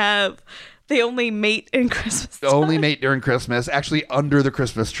only mate in Christmas time. Only mate during Christmas, actually under the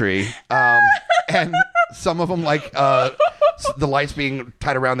Christmas tree. And some of them like the lights being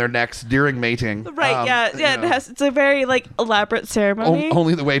tied around their necks during mating. Right, yeah. It's a very like elaborate ceremony.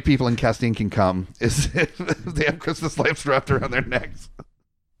 Only the way people in Castine can come is if they have Christmas lights wrapped around their necks.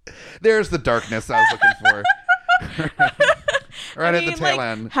 There's the darkness I was looking for. Right at the tail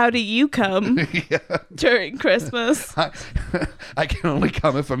end. How do you come during Christmas? I can only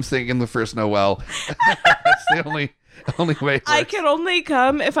come if I'm singing the first Noel. That's the only way it works. I can only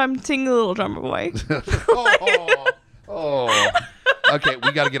come if I'm singing Little Drummer Boy. Okay,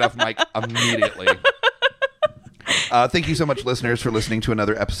 we got to get off mic immediately. Thank you so much, listeners, for listening to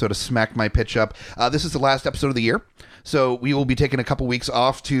another episode of Smack My Pitch Up. This is the last episode of the year, so we will be taking a couple weeks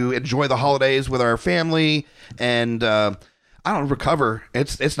off to enjoy the holidays with our family and recover.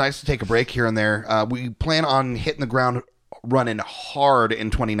 It's nice to take a break here and there. We plan on hitting the ground running hard in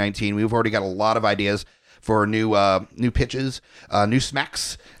 2019. We've already got a lot of ideas for new pitches, new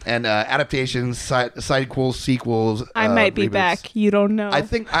smacks, and adaptations, sequels. I might be reboots. back. You don't know. I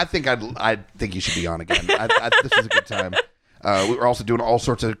think you should be on again. This is a good time. We're also doing all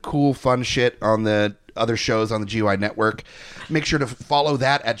sorts of cool, fun shit on the other shows on the GUI network. Make sure to follow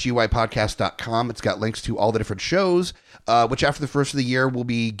that at GUIpodcast.com. It's got links to all the different shows, which after the first of the year, we'll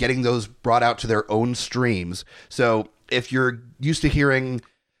be getting those brought out to their own streams. So if you're used to hearing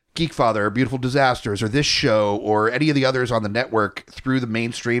Geekfather, or Beautiful Disasters, or this show, or any of the others on the network through the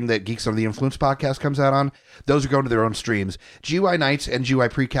mainstream that Geeks Under the Influence podcast comes out on, those are going to their own streams. GUI Nights and GUI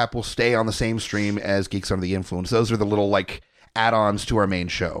Precap will stay on the same stream as Geeks Under the Influence. Those are the little like add-ons to our main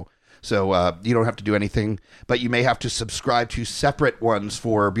show. So you don't have to do anything, but you may have to subscribe to separate ones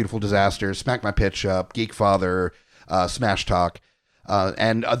for Beautiful Disasters, Smack My Pitch Up, Geekfather, Smash Talk,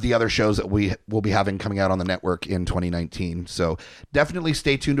 and the other shows that we will be having coming out on the network in 2019. So definitely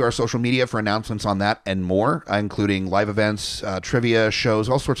stay tuned to our social media for announcements on that and more, including live events, trivia, shows,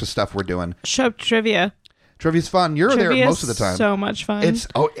 all sorts of stuff we're doing. Show up trivia. Trivia's fun. You're there most of the time. So much fun.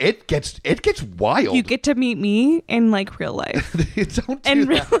 It gets wild. You get to meet me in like real life. Don't do and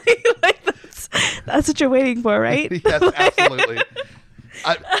that. really, like that's what you're waiting for, right? Yes, absolutely.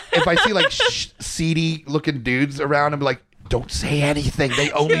 If I see like seedy looking dudes around, I'm like, don't say anything.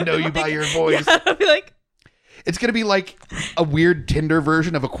 They only know you by your voice. Yeah, I'll be like, it's gonna be like a weird Tinder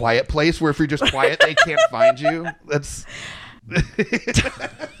version of A Quiet Place, where if you're just quiet, they can't find you. That's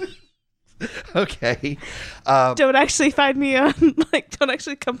okay. Don't actually find me on don't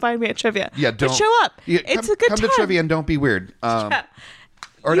actually come find me at trivia. Yeah, don't but show up. Yeah, it's a good come time. to trivia and don't be weird.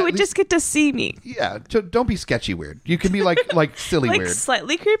 Or you would just get to see me. Yeah, don't be sketchy weird. You can be like silly like weird.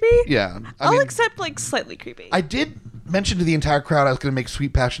 Slightly creepy? Yeah. I'll accept like slightly creepy. I did mention to the entire crowd I was going to make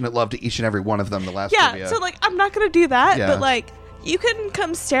sweet passionate love to each and every one of them the last trivia. So like I'm not going to do that, Yeah. but like you can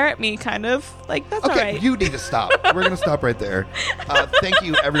come stare at me kind of. Like that's all Okay, right. you need to stop. We're going to stop right there. Thank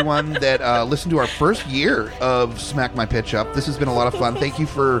you, everyone that listened to our first year of Smack My Pitch Up. This has been a lot of fun. Thank you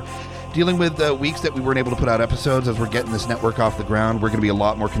for dealing with weeks that we weren't able to put out episodes as we're getting this network off the ground. We're going to be a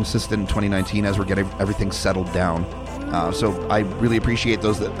lot more consistent in 2019 as we're getting everything settled down. So I really appreciate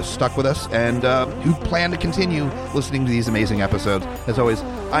those that stuck with us and who plan to continue listening to these amazing episodes. As always,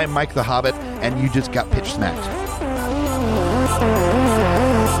 I'm Mike the Hobbit, and you just got pitch smacked.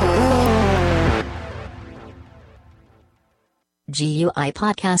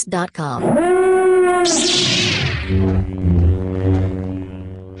 GUIPodcast.com